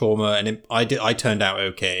through trauma and I turned out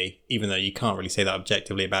okay, even though you can't really say that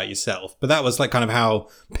objectively about yourself. But that was like kind of how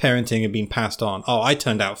parenting had been passed on. Oh, I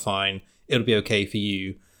turned out fine. It'll be okay for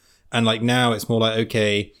you. And like now it's more like,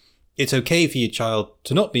 okay, it's okay for your child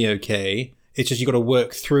to not be okay. It's just you got to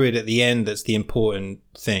work through it at the end. That's the important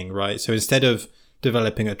thing, right? So instead of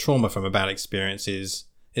developing a trauma from a bad experiences,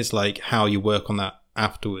 it's like how you work on that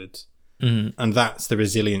afterwards. Mm. And that's the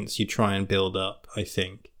resilience you try and build up, I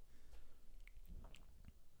think.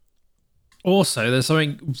 Also, there's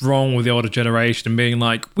something wrong with the older generation and being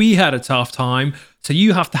like, we had a tough time, so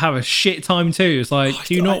you have to have a shit time too. It's like,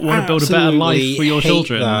 do you not want to build a better life for your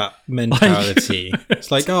children? That mentality. It's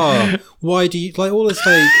like, oh, why do you like all this?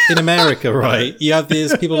 Like in America, right? You have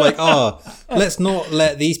these people like, oh, let's not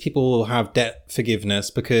let these people have debt forgiveness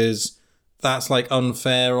because that's like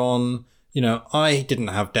unfair on, you know, I didn't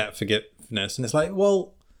have debt forgiveness. And it's like,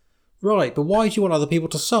 well, right, but why do you want other people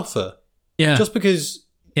to suffer? Yeah. Just because,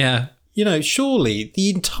 yeah. you know, surely the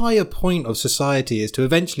entire point of society is to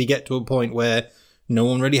eventually get to a point where no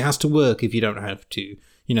one really has to work if you don't have to.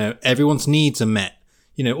 You know, everyone's needs are met.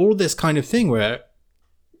 You know, all this kind of thing where...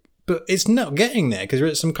 But it's not getting there because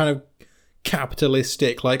it's some kind of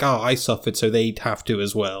capitalistic, like, oh, I suffered so they'd have to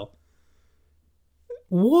as well.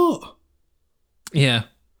 What? Yeah.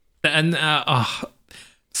 And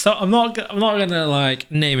so I'm not gonna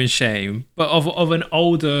like name and shame, but of an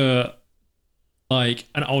older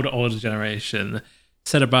generation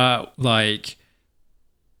said about like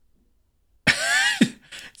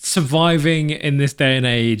surviving in this day and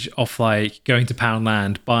age of like going to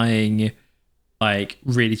Poundland, buying like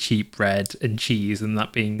really cheap bread and cheese and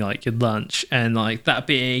that being like your lunch and like that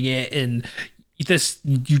being it, and this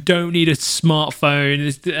you don't need a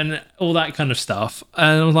smartphone and all that kind of stuff.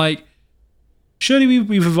 And I'm like, surely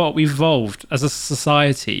we've evolved as a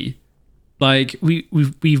society. Like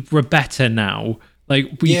we're better now.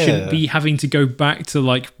 Like we shouldn't be having to go back to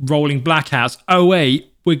like rolling blackouts. Oh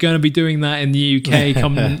wait, we're going to be doing that in the UK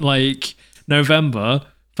come like November.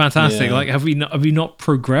 Fantastic. Yeah. Like have we not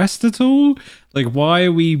progressed at all? Like why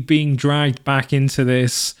are we being dragged back into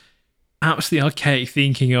this absolutely archaic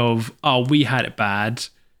thinking of, oh, we had it bad,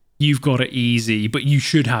 you've got it easy, but you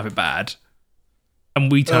should have it bad.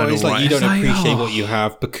 And we turn it's all like right. you don't It's appreciate what you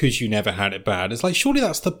have because you never had it bad. It's like, surely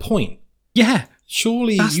that's the point. Yeah.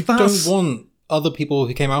 Surely you don't want other people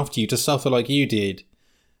who came after you to suffer like you did.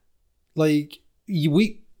 Like,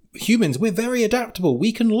 we humans, we're very adaptable.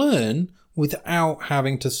 We can learn without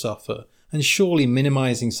having to suffer. And surely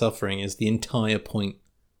minimizing suffering is the entire point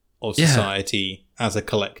of society as a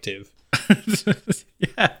collective.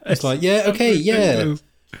 Yeah. It's like, yeah, okay, yeah.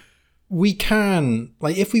 We can,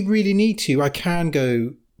 like, if we really need to, I can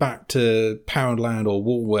go back to Poundland or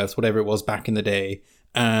Woolworths, whatever it was back in the day,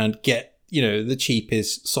 and get, you know, the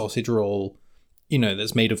cheapest sausage roll, you know,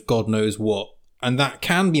 that's made of God knows what. And that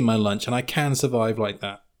can be my lunch, and I can survive like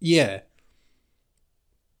that. Yeah.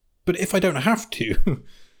 But if I don't have to,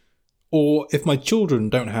 or if my children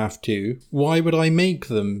don't have to, why would I make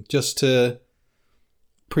them just to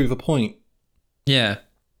prove a point? Yeah.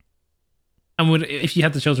 And if you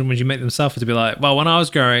had the children, would you make them suffer to be like, well, when I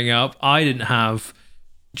was growing up, I didn't have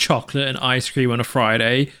chocolate and ice cream on a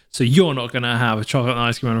Friday, so you're not going to have a chocolate and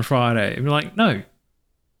ice cream on a Friday. And you're like, no, I'm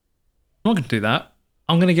not going to do that.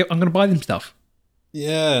 I'm going to buy them stuff.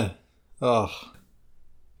 Yeah. Oh.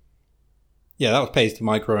 Yeah, that was basically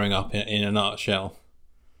my growing up in a nutshell.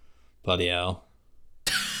 Bloody hell.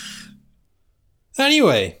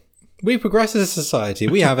 Anyway, we progress as a society.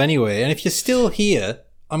 We have anyway. And if you're still here,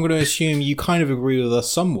 I'm going to assume you kind of agree with us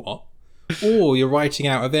somewhat, or you're writing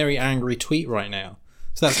out a very angry tweet right now.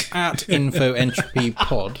 So that's at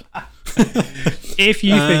InfoEntropyPod. If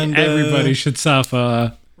you think everybody should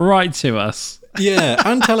suffer, write to us. Yeah,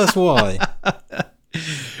 and tell us why.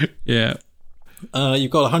 Yeah.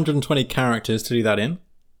 You've got 120 characters to do that in.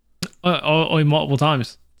 Or multiple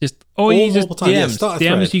times. Multiple times. Yeah, start a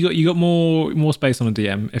DMs, thread. you got more space on a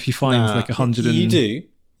DM if you find like 100. You do,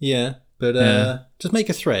 yeah. But just make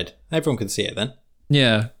a thread. Everyone can see it then.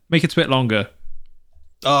 Yeah, make it a bit longer.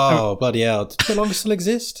 Oh, bloody hell. Does Twit Longer still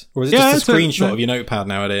exist? Or is it just a screenshot of your notepad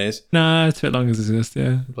nowadays? Nah, Twit Longer exists,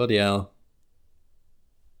 yeah. Bloody hell.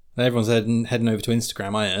 Everyone's heading over to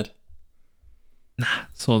Instagram, I heard. Nah,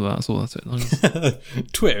 it's all that Twit Longer.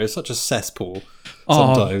 Twitter is such a cesspool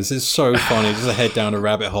sometimes. It's so funny. Just a head down a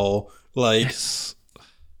rabbit hole. Like,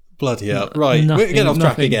 Bloody hell. Right, we're getting off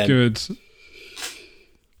track again. Good.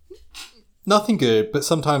 Nothing good, but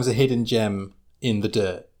sometimes a hidden gem in the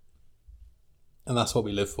dirt. And that's what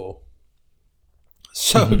we live for.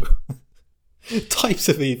 So, types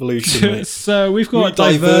of evolution, mate. So we've got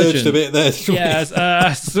diverged a bit there. Yeah,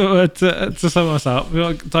 to sum us up,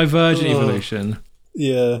 we've got divergent evolution.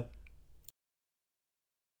 Yeah.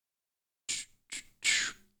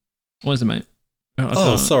 What is it, mate?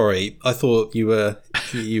 Sorry. I thought you were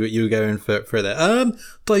going for there.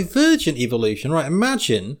 Divergent evolution, right?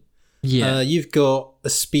 Imagine you've got a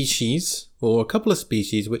species or a couple of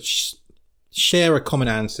species which share a common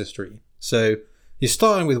ancestry. So you're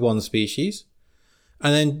starting with one species,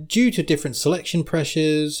 and then due to different selection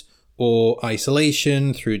pressures or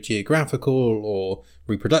isolation through geographical or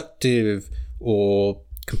reproductive or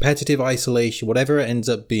competitive isolation, whatever it ends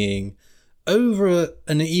up being, over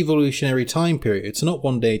an evolutionary time period, so not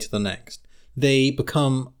one day to the next, they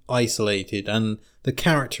become isolated and the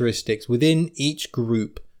characteristics within each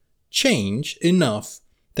group change enough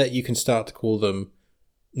that you can start to call them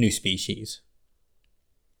new species.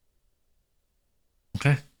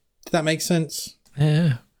 Okay. Did that make sense?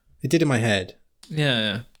 Yeah. It did in my head.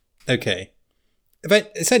 Yeah. Okay.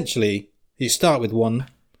 Essentially, you start with one,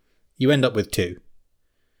 you end up with two.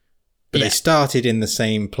 But they started in the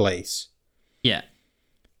same place. Yeah.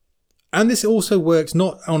 And this also works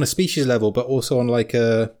not on a species level, but also on like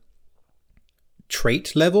a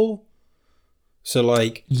trait level. So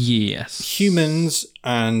like yes, humans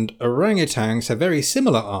and orangutans have very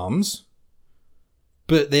similar arms,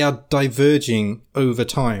 but they are diverging over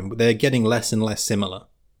time. They're getting less and less similar.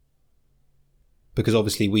 Because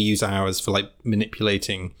obviously we use ours for like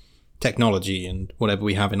manipulating technology and whatever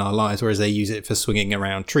we have in our lives, whereas they use it for swinging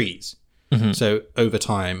around trees. Mm-hmm. So over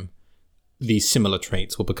time, these similar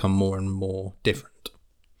traits will become more and more different.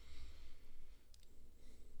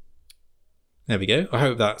 There we go. I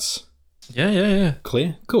hope that's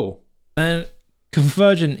clear. Cool. And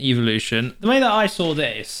convergent evolution, the way that I saw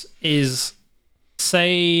this is,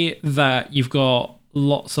 say that you've got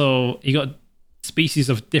species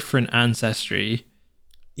of different ancestry.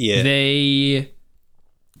 Yeah. They,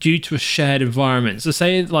 due to a shared environment, so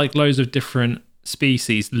say like loads of different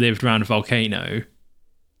species lived around a volcano,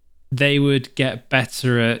 they would get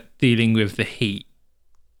better at dealing with the heat.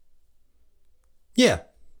 Yeah.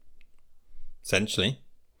 Essentially.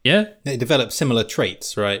 Yeah? They develop similar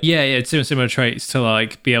traits, right? Yeah, similar traits to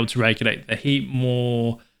like be able to regulate the heat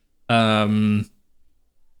more. That's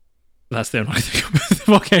the only thing with the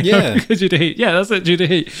volcano. Yeah. Due to heat. Yeah, that's it, due to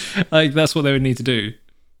heat. Like, that's what they would need to do.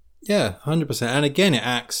 Yeah, 100%. And again, it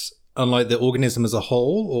acts on like the organism as a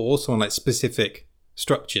whole, or also on like specific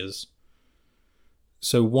structures.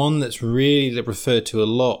 So one that's really referred to a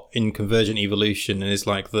lot in convergent evolution and is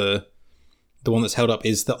like the one that's held up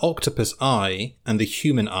is the octopus eye and the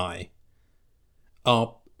human eye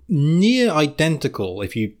are near identical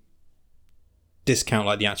if you discount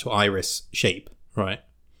like the actual iris shape, right?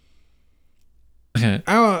 Okay.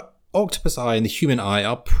 Our octopus eye and the human eye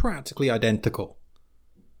are practically identical.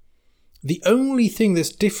 The only thing that's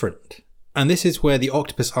different, and this is where the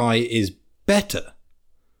octopus eye is better,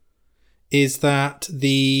 is that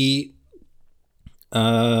the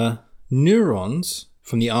neurons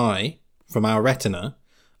from the eye, from our retina,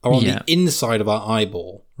 are on the inside of our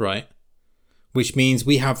eyeball, right? Which means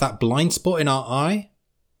we have that blind spot in our eye.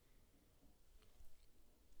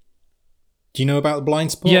 Do you know about the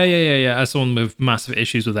blind spot? Yeah. As someone with massive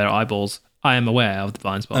issues with their eyeballs, I am aware of the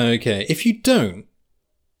blind spot. Okay. If you don't,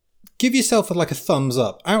 give yourself like a thumbs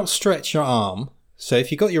up. Outstretch your arm. So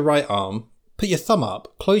if you got your right arm, put your thumb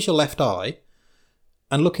up, close your left eye,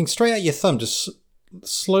 and looking straight at your thumb, just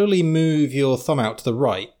slowly move your thumb out to the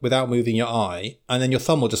right without moving your eye, and then your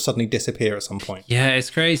thumb will just suddenly disappear at some point. Yeah, it's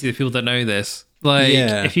crazy that people don't know this. Like,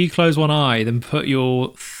 if you close one eye, then put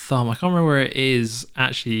your thumb, I can't remember where it is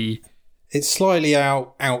actually. It's slightly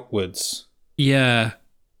outwards. Yeah.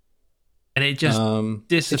 And it just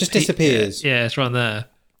It just disappears. Yeah, it's right there.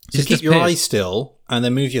 So keep your eye still and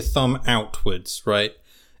then move your thumb outwards, right?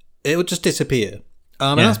 It will just disappear.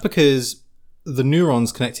 And that's because the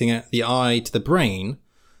neurons connecting the eye to the brain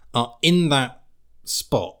are in that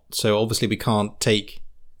spot. So obviously we can't take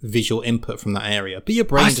visual input from that area. But your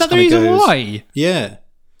brain just kind of goes... why? Yeah.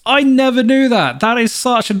 I never knew that. That is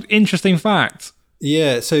such an interesting fact.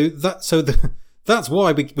 Yeah, that's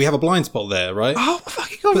why we have a blind spot there, right? Oh,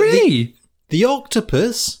 fucking god, really? The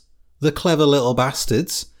octopus, the clever little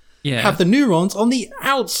bastards, have the neurons on the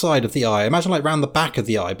outside of the eye. Imagine like round the back of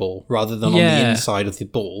the eyeball rather than on the inside of the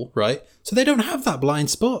ball, right? So they don't have that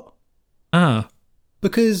blind spot. Ah.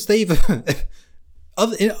 Because they've...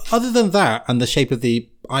 other than that and the shape of the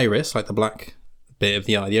iris, like the black bit of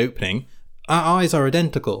the eye, the opening, our eyes are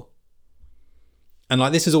identical. And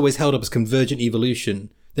like this is always held up as convergent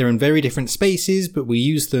evolution. They're in very different spaces, but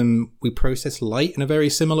we process light in a very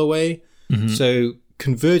similar way. Mm-hmm. So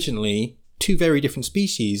convergently, two very different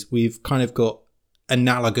species, we've kind of got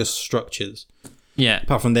analogous structures. Yeah.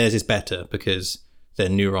 Apart from theirs is better because their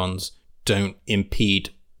neurons don't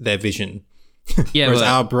impede their vision. Yeah, whereas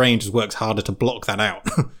our brain just works harder to block that out.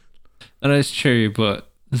 That is true, but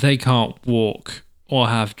they can't walk or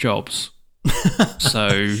have jobs. So,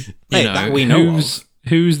 you know, that we know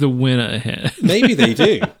who's the winner here? Maybe they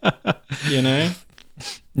do. You know?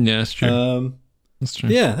 Yeah, that's true. That's true.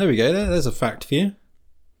 Yeah, there we go. There's a fact for you.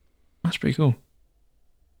 That's pretty cool.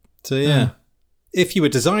 So, yeah. If you were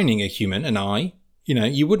designing a human, an eye, you know,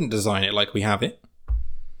 you wouldn't design it like we have it.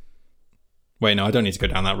 Wait, no, I don't need to go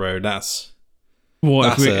down that road. That's a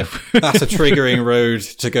triggering road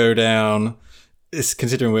to go down. It's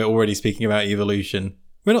considering we're already speaking about evolution.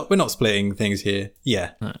 We're not splitting things here.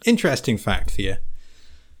 Yeah. No. Interesting fact for you.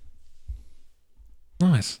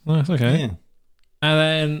 Nice. Okay. Yeah. And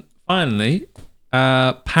then finally,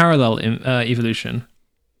 parallel evolution.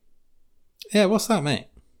 Yeah, what's that, mate?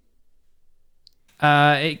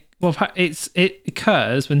 It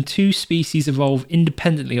occurs when two species evolve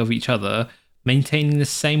independently of each other, maintaining the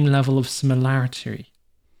same level of similarity.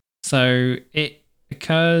 So it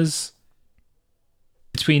occurs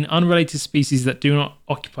between unrelated species that do not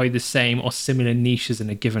occupy the same or similar niches in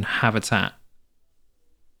a given habitat.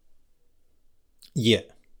 Yeah.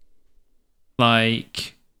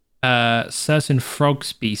 Like certain frog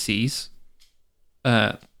species,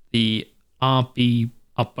 the arborelli.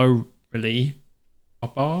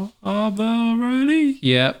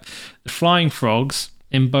 Yep. The flying frogs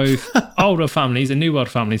in both Old World families and New World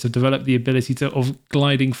families have developed the ability of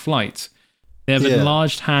gliding flight. They have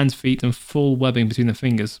enlarged hands, feet, and full webbing between the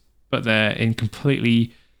fingers, but they're in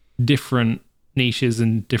completely different niches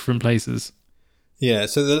and different places. Yeah,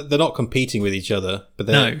 so they're not competing with each other, but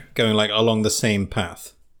they're going like along the same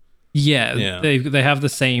path. Yeah. They have the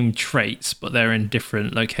same traits, but they're in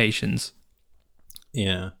different locations.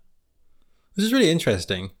 Yeah. This is really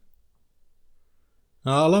interesting.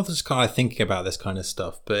 I love just kind of thinking about this kind of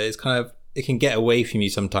stuff, but it's kind of, it can get away from you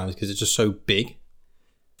sometimes because it's just so big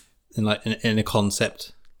and like in a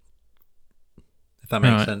concept, if that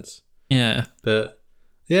makes sense. Yeah. But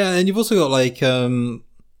yeah, and you've also got like one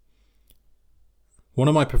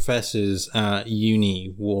of my professors at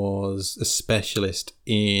uni was a specialist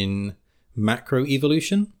in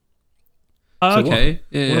macroevolution. Oh, okay.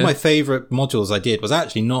 One of my favourite modules I did was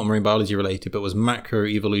actually not marine biology related, but was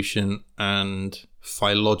macroevolution and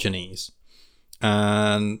phylogenies.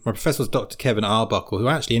 And my professor was Dr. Kevin Arbuckle, who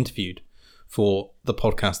I actually interviewed for the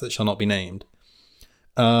podcast that shall not be named.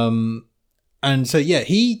 And so, yeah,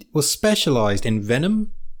 he was specialised in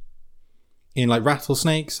venom, in like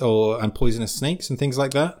rattlesnakes and poisonous snakes and things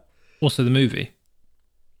like that. Also the movie.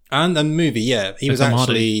 And the movie, yeah. He was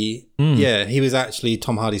actually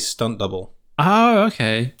Tom Hardy's stunt double. Oh,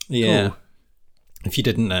 okay. Yeah. Cool. If you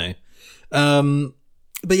didn't know.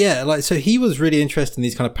 But yeah, like, so he was really interested in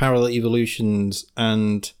these kind of parallel evolutions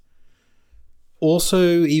and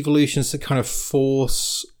also evolutions that kind of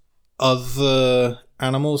force other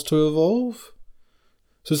animals to evolve.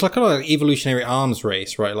 So it's like kind of like evolutionary arms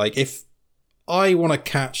race, right? Like if I want to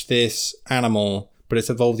catch this animal, but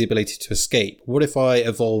it's evolved the ability to escape, what if I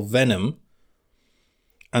evolve venom?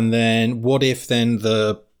 And then what if then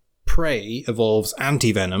the prey evolves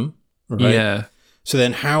anti-venom, right? Yeah. So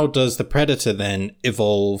then how does the predator then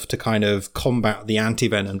evolve to kind of combat the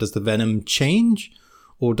anti-venom? Does the venom change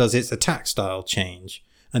or does its attack style change?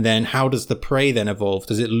 And then how does the prey then evolve?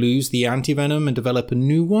 Does it lose the anti-venom and develop a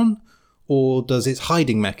new one? Or does its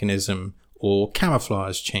hiding mechanism or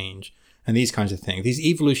camouflage change? And these kinds of things. These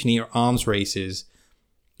evolutionary arms races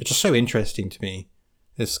are just so interesting to me.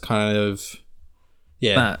 It's kind of,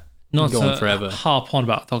 not go on to forever. Harp on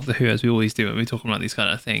about Doctor Who as we always do when we talk about these kind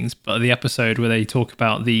of things, but the episode where they talk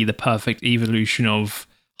about the perfect evolution of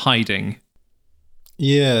hiding.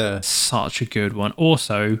 Yeah. Such a good one.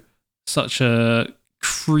 Also, such a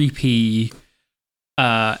creepy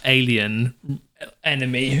alien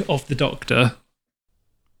enemy of the Doctor.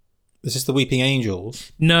 Is this the Weeping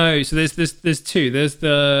Angels? No, so there's two. There's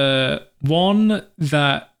the one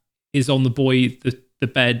that is on the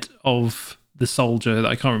bed of the soldier that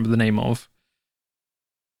I can't remember the name of.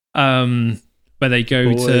 Where they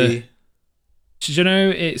go to. Do you know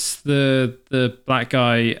it's the black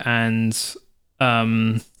guy and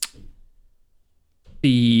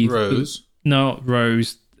the Rose? Not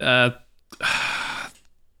Rose.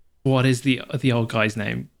 What is the old guy's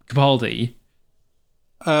name? Capaldi.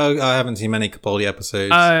 I haven't seen many Capaldi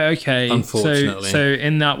episodes. Oh, okay. Unfortunately. So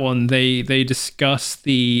in that one, they discuss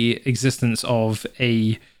the existence of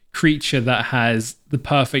a creature that has the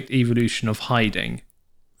perfect evolution of hiding.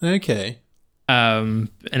 Okay. And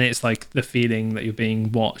it's like the feeling that you're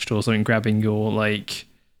being watched or something grabbing your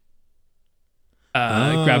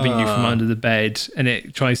grabbing you from under the bed, and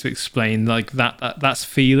it tries to explain like that's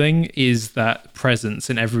feeling is that presence,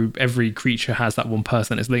 and every creature has that one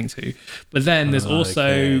person that it's linked to. But then there's also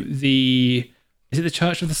is it the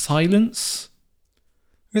Church of the Silence?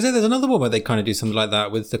 Is there? There's another one where they kind of do something like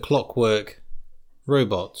that with the clockwork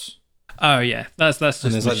robots. Oh yeah, that's just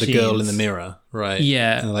and there's machines. like the girl in the mirror, right?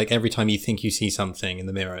 Yeah, and like every time you think you see something in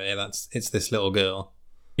the mirror, it's this little girl.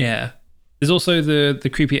 Yeah, there's also the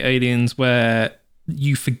creepy aliens where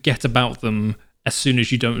you forget about them as soon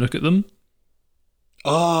as you don't look at them.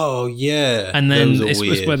 Oh yeah, and then it's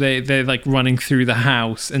where they're like running through the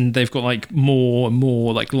house and they've got like more and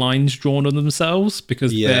more like lines drawn on themselves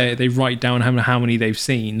because they write down how many they've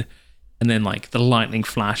seen, and then like the lightning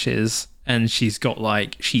flashes and she's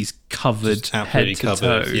covered head to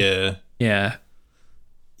toe. Yeah.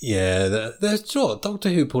 There's Doctor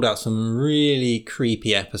Who pulled out some really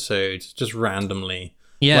creepy episodes just randomly.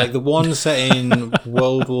 Yeah, like the one set in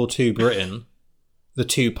World War II Britain, the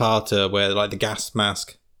two-parter where like the gas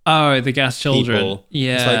mask. Oh, the gas children. People.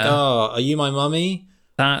 Yeah, it's like, are you my mummy?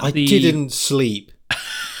 I didn't sleep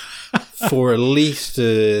for at least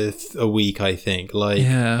a week, I think. Like,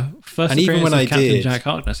 yeah, first and even when I Captain did, Jack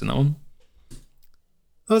Harkness in that one.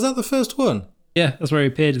 Oh, was that the first one? Yeah, that's where he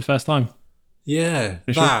appeared the first time. Yeah,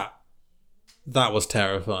 that was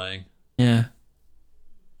terrifying. Yeah,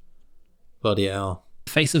 bloody hell.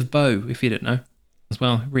 Face of Bo, if you didn't know, as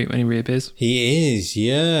well, when he reappears. He is,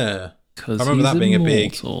 yeah. I remember that being a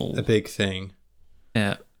big thing.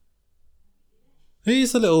 Yeah.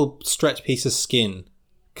 Who's the little stretch piece of skin?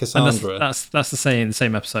 Cassandra. That's the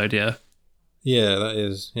same episode, yeah. Yeah, that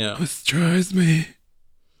is, yeah. What drives me?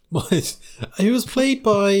 He was played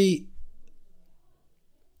by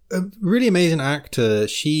a really amazing actor.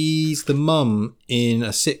 She's the mum in a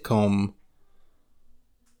sitcom.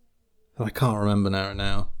 I can't remember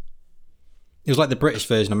now. It was like the British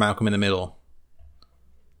version of Malcolm in the Middle.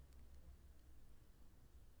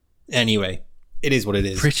 Anyway, it is what it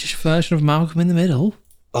is. British version of Malcolm in the Middle?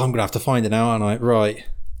 Oh, I'm going to have to find it now, aren't I? Right.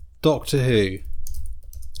 Doctor Who.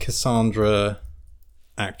 Cassandra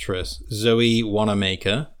actress. Zoe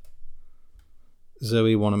Wanamaker,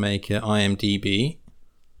 IMDb.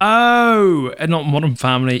 Oh, and not Modern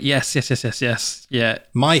Family. Yes. Yeah.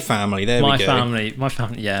 My Family, there we go. My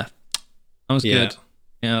Family, yeah. That was good.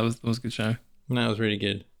 Yeah, that was a good show. That was really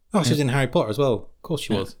good. Oh, she was in Harry Potter as well. Of course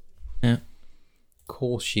she was. Yeah. Of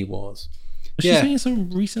course she was. Was she saying something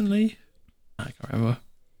recently? I can't remember.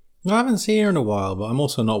 I haven't seen her in a while, but I'm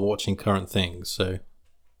also not watching current things, so...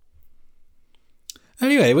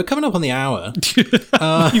 Anyway, we're coming up on the hour.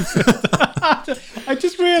 I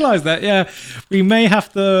just realised that, yeah, we may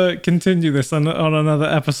have to continue this on another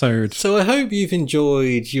episode. So I hope you've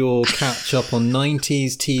enjoyed your catch-up on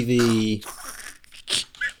 90s TV,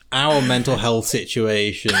 our mental health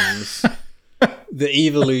situations, the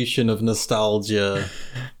evolution of nostalgia,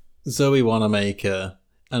 Zoe Wanamaker,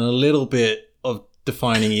 and a little bit of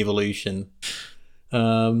defining evolution.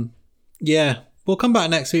 Yeah, we'll come back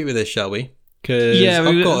next week with this, shall we? Because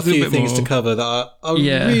I've got a few things to cover that are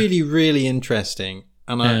really, really interesting.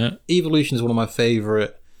 And evolution is one of my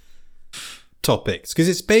favourite topics. Because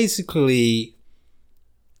it's basically...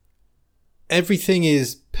 everything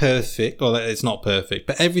is perfect. Well, it's not perfect.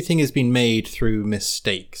 But everything has been made through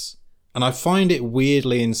mistakes. And I find it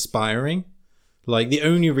weirdly inspiring. Like, the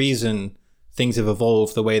only reason things have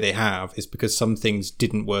evolved the way they have is because some things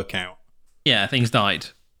didn't work out. Yeah, things died.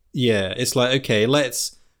 Yeah, it's like, okay,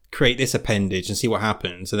 let's create this appendage and see what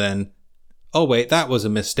happens. And then, oh wait, that was a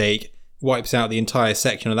mistake. Wipes out the entire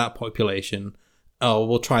section of that population. Oh,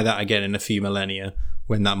 we'll try that again in a few millennia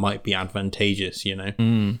when that might be advantageous, you know?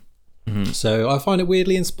 Mm-hmm. So I find it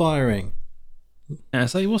weirdly inspiring. Yeah,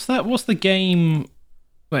 so what's the game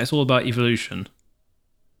where it's all about evolution?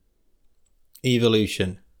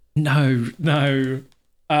 Evolution. No.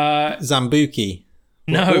 Zambuki.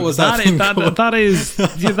 No, what was that is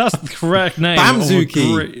that's the correct name.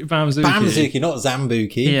 Bamzuki. Bamzuki, not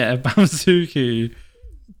Zambuki. Yeah, Bamzuki.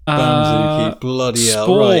 Bamzuki, bloody hell.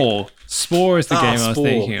 Spore. Right. Spore is the game I was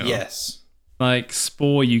thinking of. Yes. Like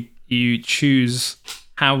Spore, you choose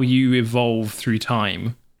how you evolve through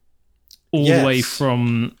time. All the way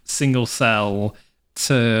from single cell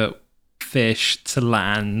to fish to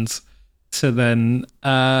land to then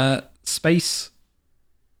space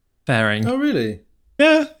faring. Oh, really?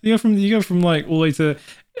 Yeah, you go from like all the way to,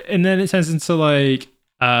 and then it turns into like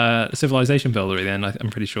civilization builder at the end. I'm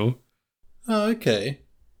pretty sure. Oh, okay.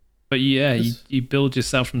 But yeah, you build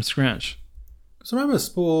yourself from scratch. Because I remember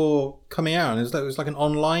Spore coming out, and it was like an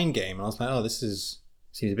online game, and I was like, oh, seems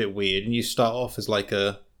a bit weird. And you start off as like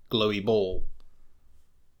a glowy ball.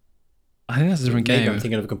 I think that's a different game. I'm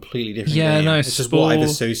thinking of a completely different game. Yeah, no, it's just what I've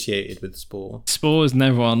associated with Spore. Spore was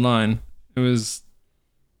never online. It was,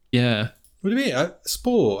 yeah. What do you mean?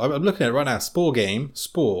 Spore, I'm looking at it right now.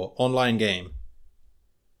 Spore, online game.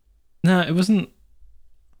 No, it wasn't.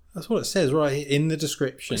 That's what it says right in the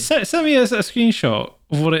description. Send me a screenshot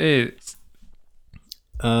of what it is.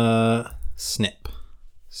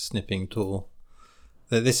 Snipping tool.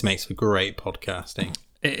 This makes for great podcasting.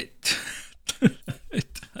 It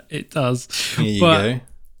does. Here you go.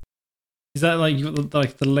 Is that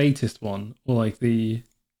like the latest one, or like the?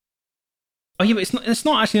 Oh yeah, but it's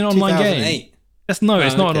not actually an online game. It's not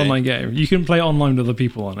an online game. You can play online with other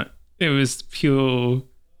people on it. It was pure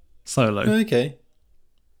solo. Okay.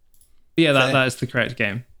 But yeah, that is the correct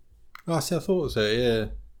game. Oh, see, I thought so. Yeah.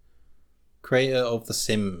 Creator of The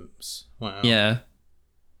Sims. Wow. Yeah.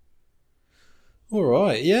 All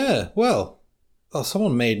right. Yeah. Well,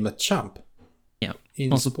 someone made Machamp. Yeah.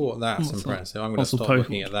 In support. That's impressive. I'm going to start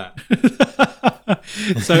looking at that.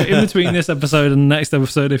 So in between this episode and the next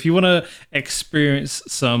episode, if you want to experience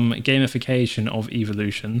some gamification of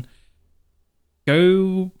Evolution,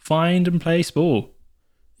 go find and play Spore.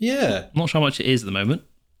 Yeah. I'm not sure how much it is at the moment.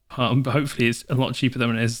 But hopefully it's a lot cheaper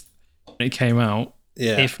than it is when it came out.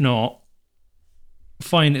 Yeah. If not,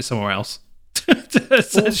 find it somewhere else.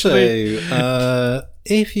 Also,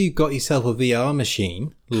 if you got yourself a VR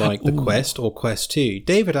machine like the Quest or Quest 2,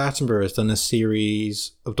 David Attenborough has done a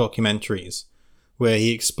series of documentaries where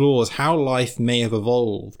he explores how life may have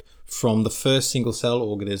evolved from the first single-cell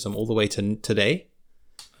organism all the way to today.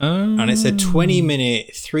 And it's a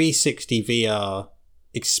 20-minute 360 VR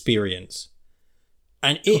experience.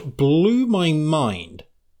 And it blew my mind.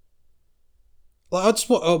 Like,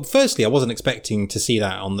 firstly, I wasn't expecting to see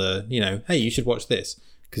that on the, hey, you should watch this.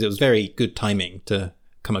 Because it was very good timing to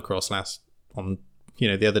come across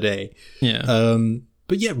the other day. Yeah.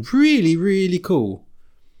 But yeah, really, really cool.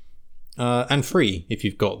 And free if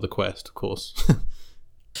you've got the Quest, of course.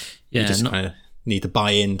 You just kind of need to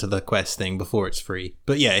buy into the Quest thing before it's free.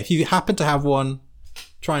 But yeah, if you happen to have one,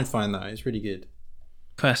 try and find that. It's really good.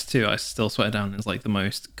 Quest 2, I still swear it down, is like the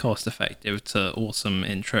most cost-effective to awesome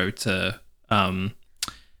intro to VR.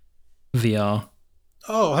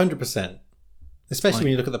 Oh, 100%. Especially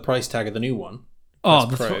when you look at the price tag of the new one. Oh,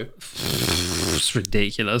 it's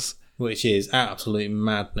ridiculous. Which is absolute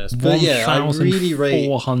madness. But yeah, I really rate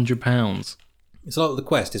 £400. It's like the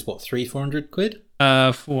Quest is what, 300-400 quid?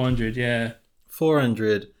 400, yeah.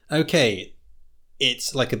 400. Okay,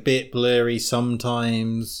 it's like a bit blurry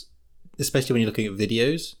sometimes, especially when you're looking at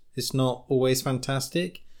videos. It's not always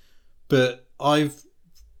fantastic, but I've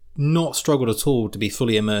not struggled at all to be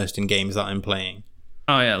fully immersed in games that I'm playing.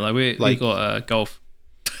 Oh yeah, we got golf.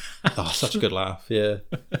 Oh, such a good laugh, yeah.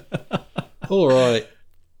 All right.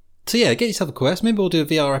 So yeah, get yourself a Quest. Maybe we'll do a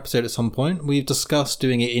VR episode at some point. We've discussed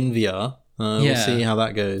doing it in VR. We'll see how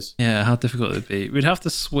that goes. Yeah, how difficult it would be. We'd have to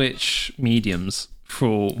switch mediums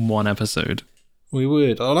for one episode. We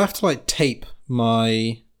would. I'll have to tape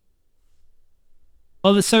my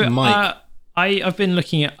mic. I've been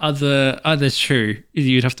looking at others. True,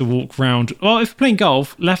 you'd have to walk around. Well, if you're playing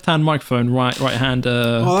golf, left-hand microphone, right hand.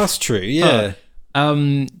 Oh, that's true. Yeah.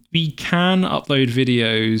 We can upload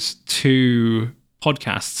videos to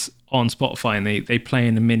podcasts on Spotify, and they play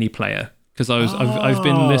in a mini player. Because I've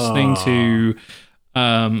been listening to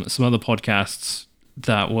some other podcasts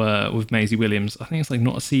that were with Maisie Williams. I think it's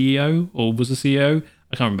Not a CEO or was a CEO.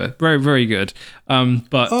 I can't remember. Very, very good.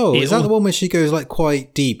 But is that the one where she goes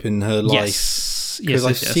quite deep in her life? Yes. Because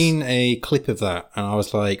I've seen a clip of that, and I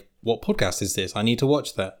was like, "What podcast is this? I need to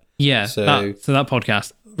watch that." Yeah. So that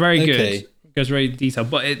podcast, very good. It goes very detailed,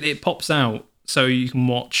 but it pops out so you can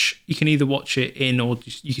watch. You can either watch it in, or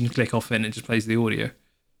you can click off it and it just plays the audio.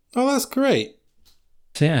 Oh, that's great.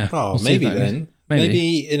 So yeah. Oh, maybe then.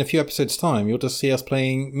 Maybe in a few episodes' time, you'll just see us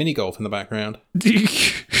playing mini golf in the background.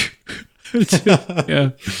 Yeah.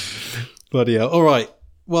 Bloody hell. All right.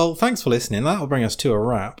 Well, thanks for listening. That'll bring us to a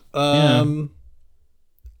wrap. Apparently,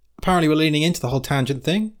 we're leaning into the whole tangent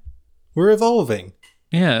thing. We're evolving.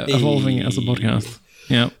 Yeah, evolving as a podcast.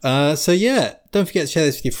 Yeah. So yeah, don't forget to share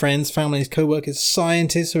this with your friends, families, co-workers,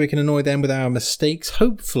 scientists, so we can annoy them with our mistakes.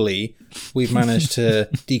 Hopefully, we've managed to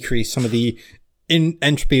decrease some of the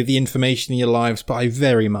entropy of the information in your lives, but I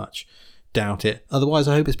very much doubt it. Otherwise,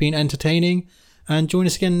 I hope it's been entertaining. And join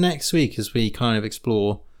us again next week as we kind of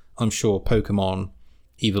explore, I'm sure, Pokemon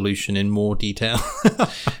evolution in more detail.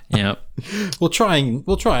 Yeah. We'll try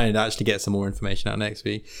and actually get some more information out next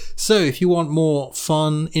week. So if you want more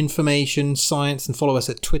fun, information, science, then follow us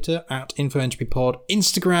at Twitter at InfoEntropyPod,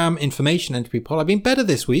 Instagram InformationEntropyPod. I've been better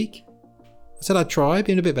this week. I said I'd try,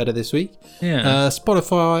 been a bit better this week. Yeah.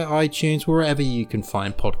 Spotify, iTunes, wherever you can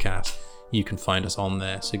find podcasts, you can find us on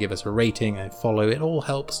there. So give us a rating and follow. It all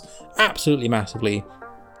helps absolutely massively.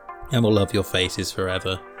 And we'll love your faces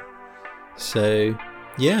forever. So,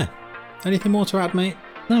 yeah. Anything more to add, mate?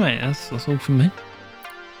 No, mate, that's all from me.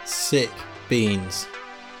 Sick beans.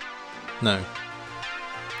 No.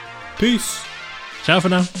 Peace. Ciao for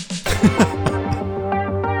now.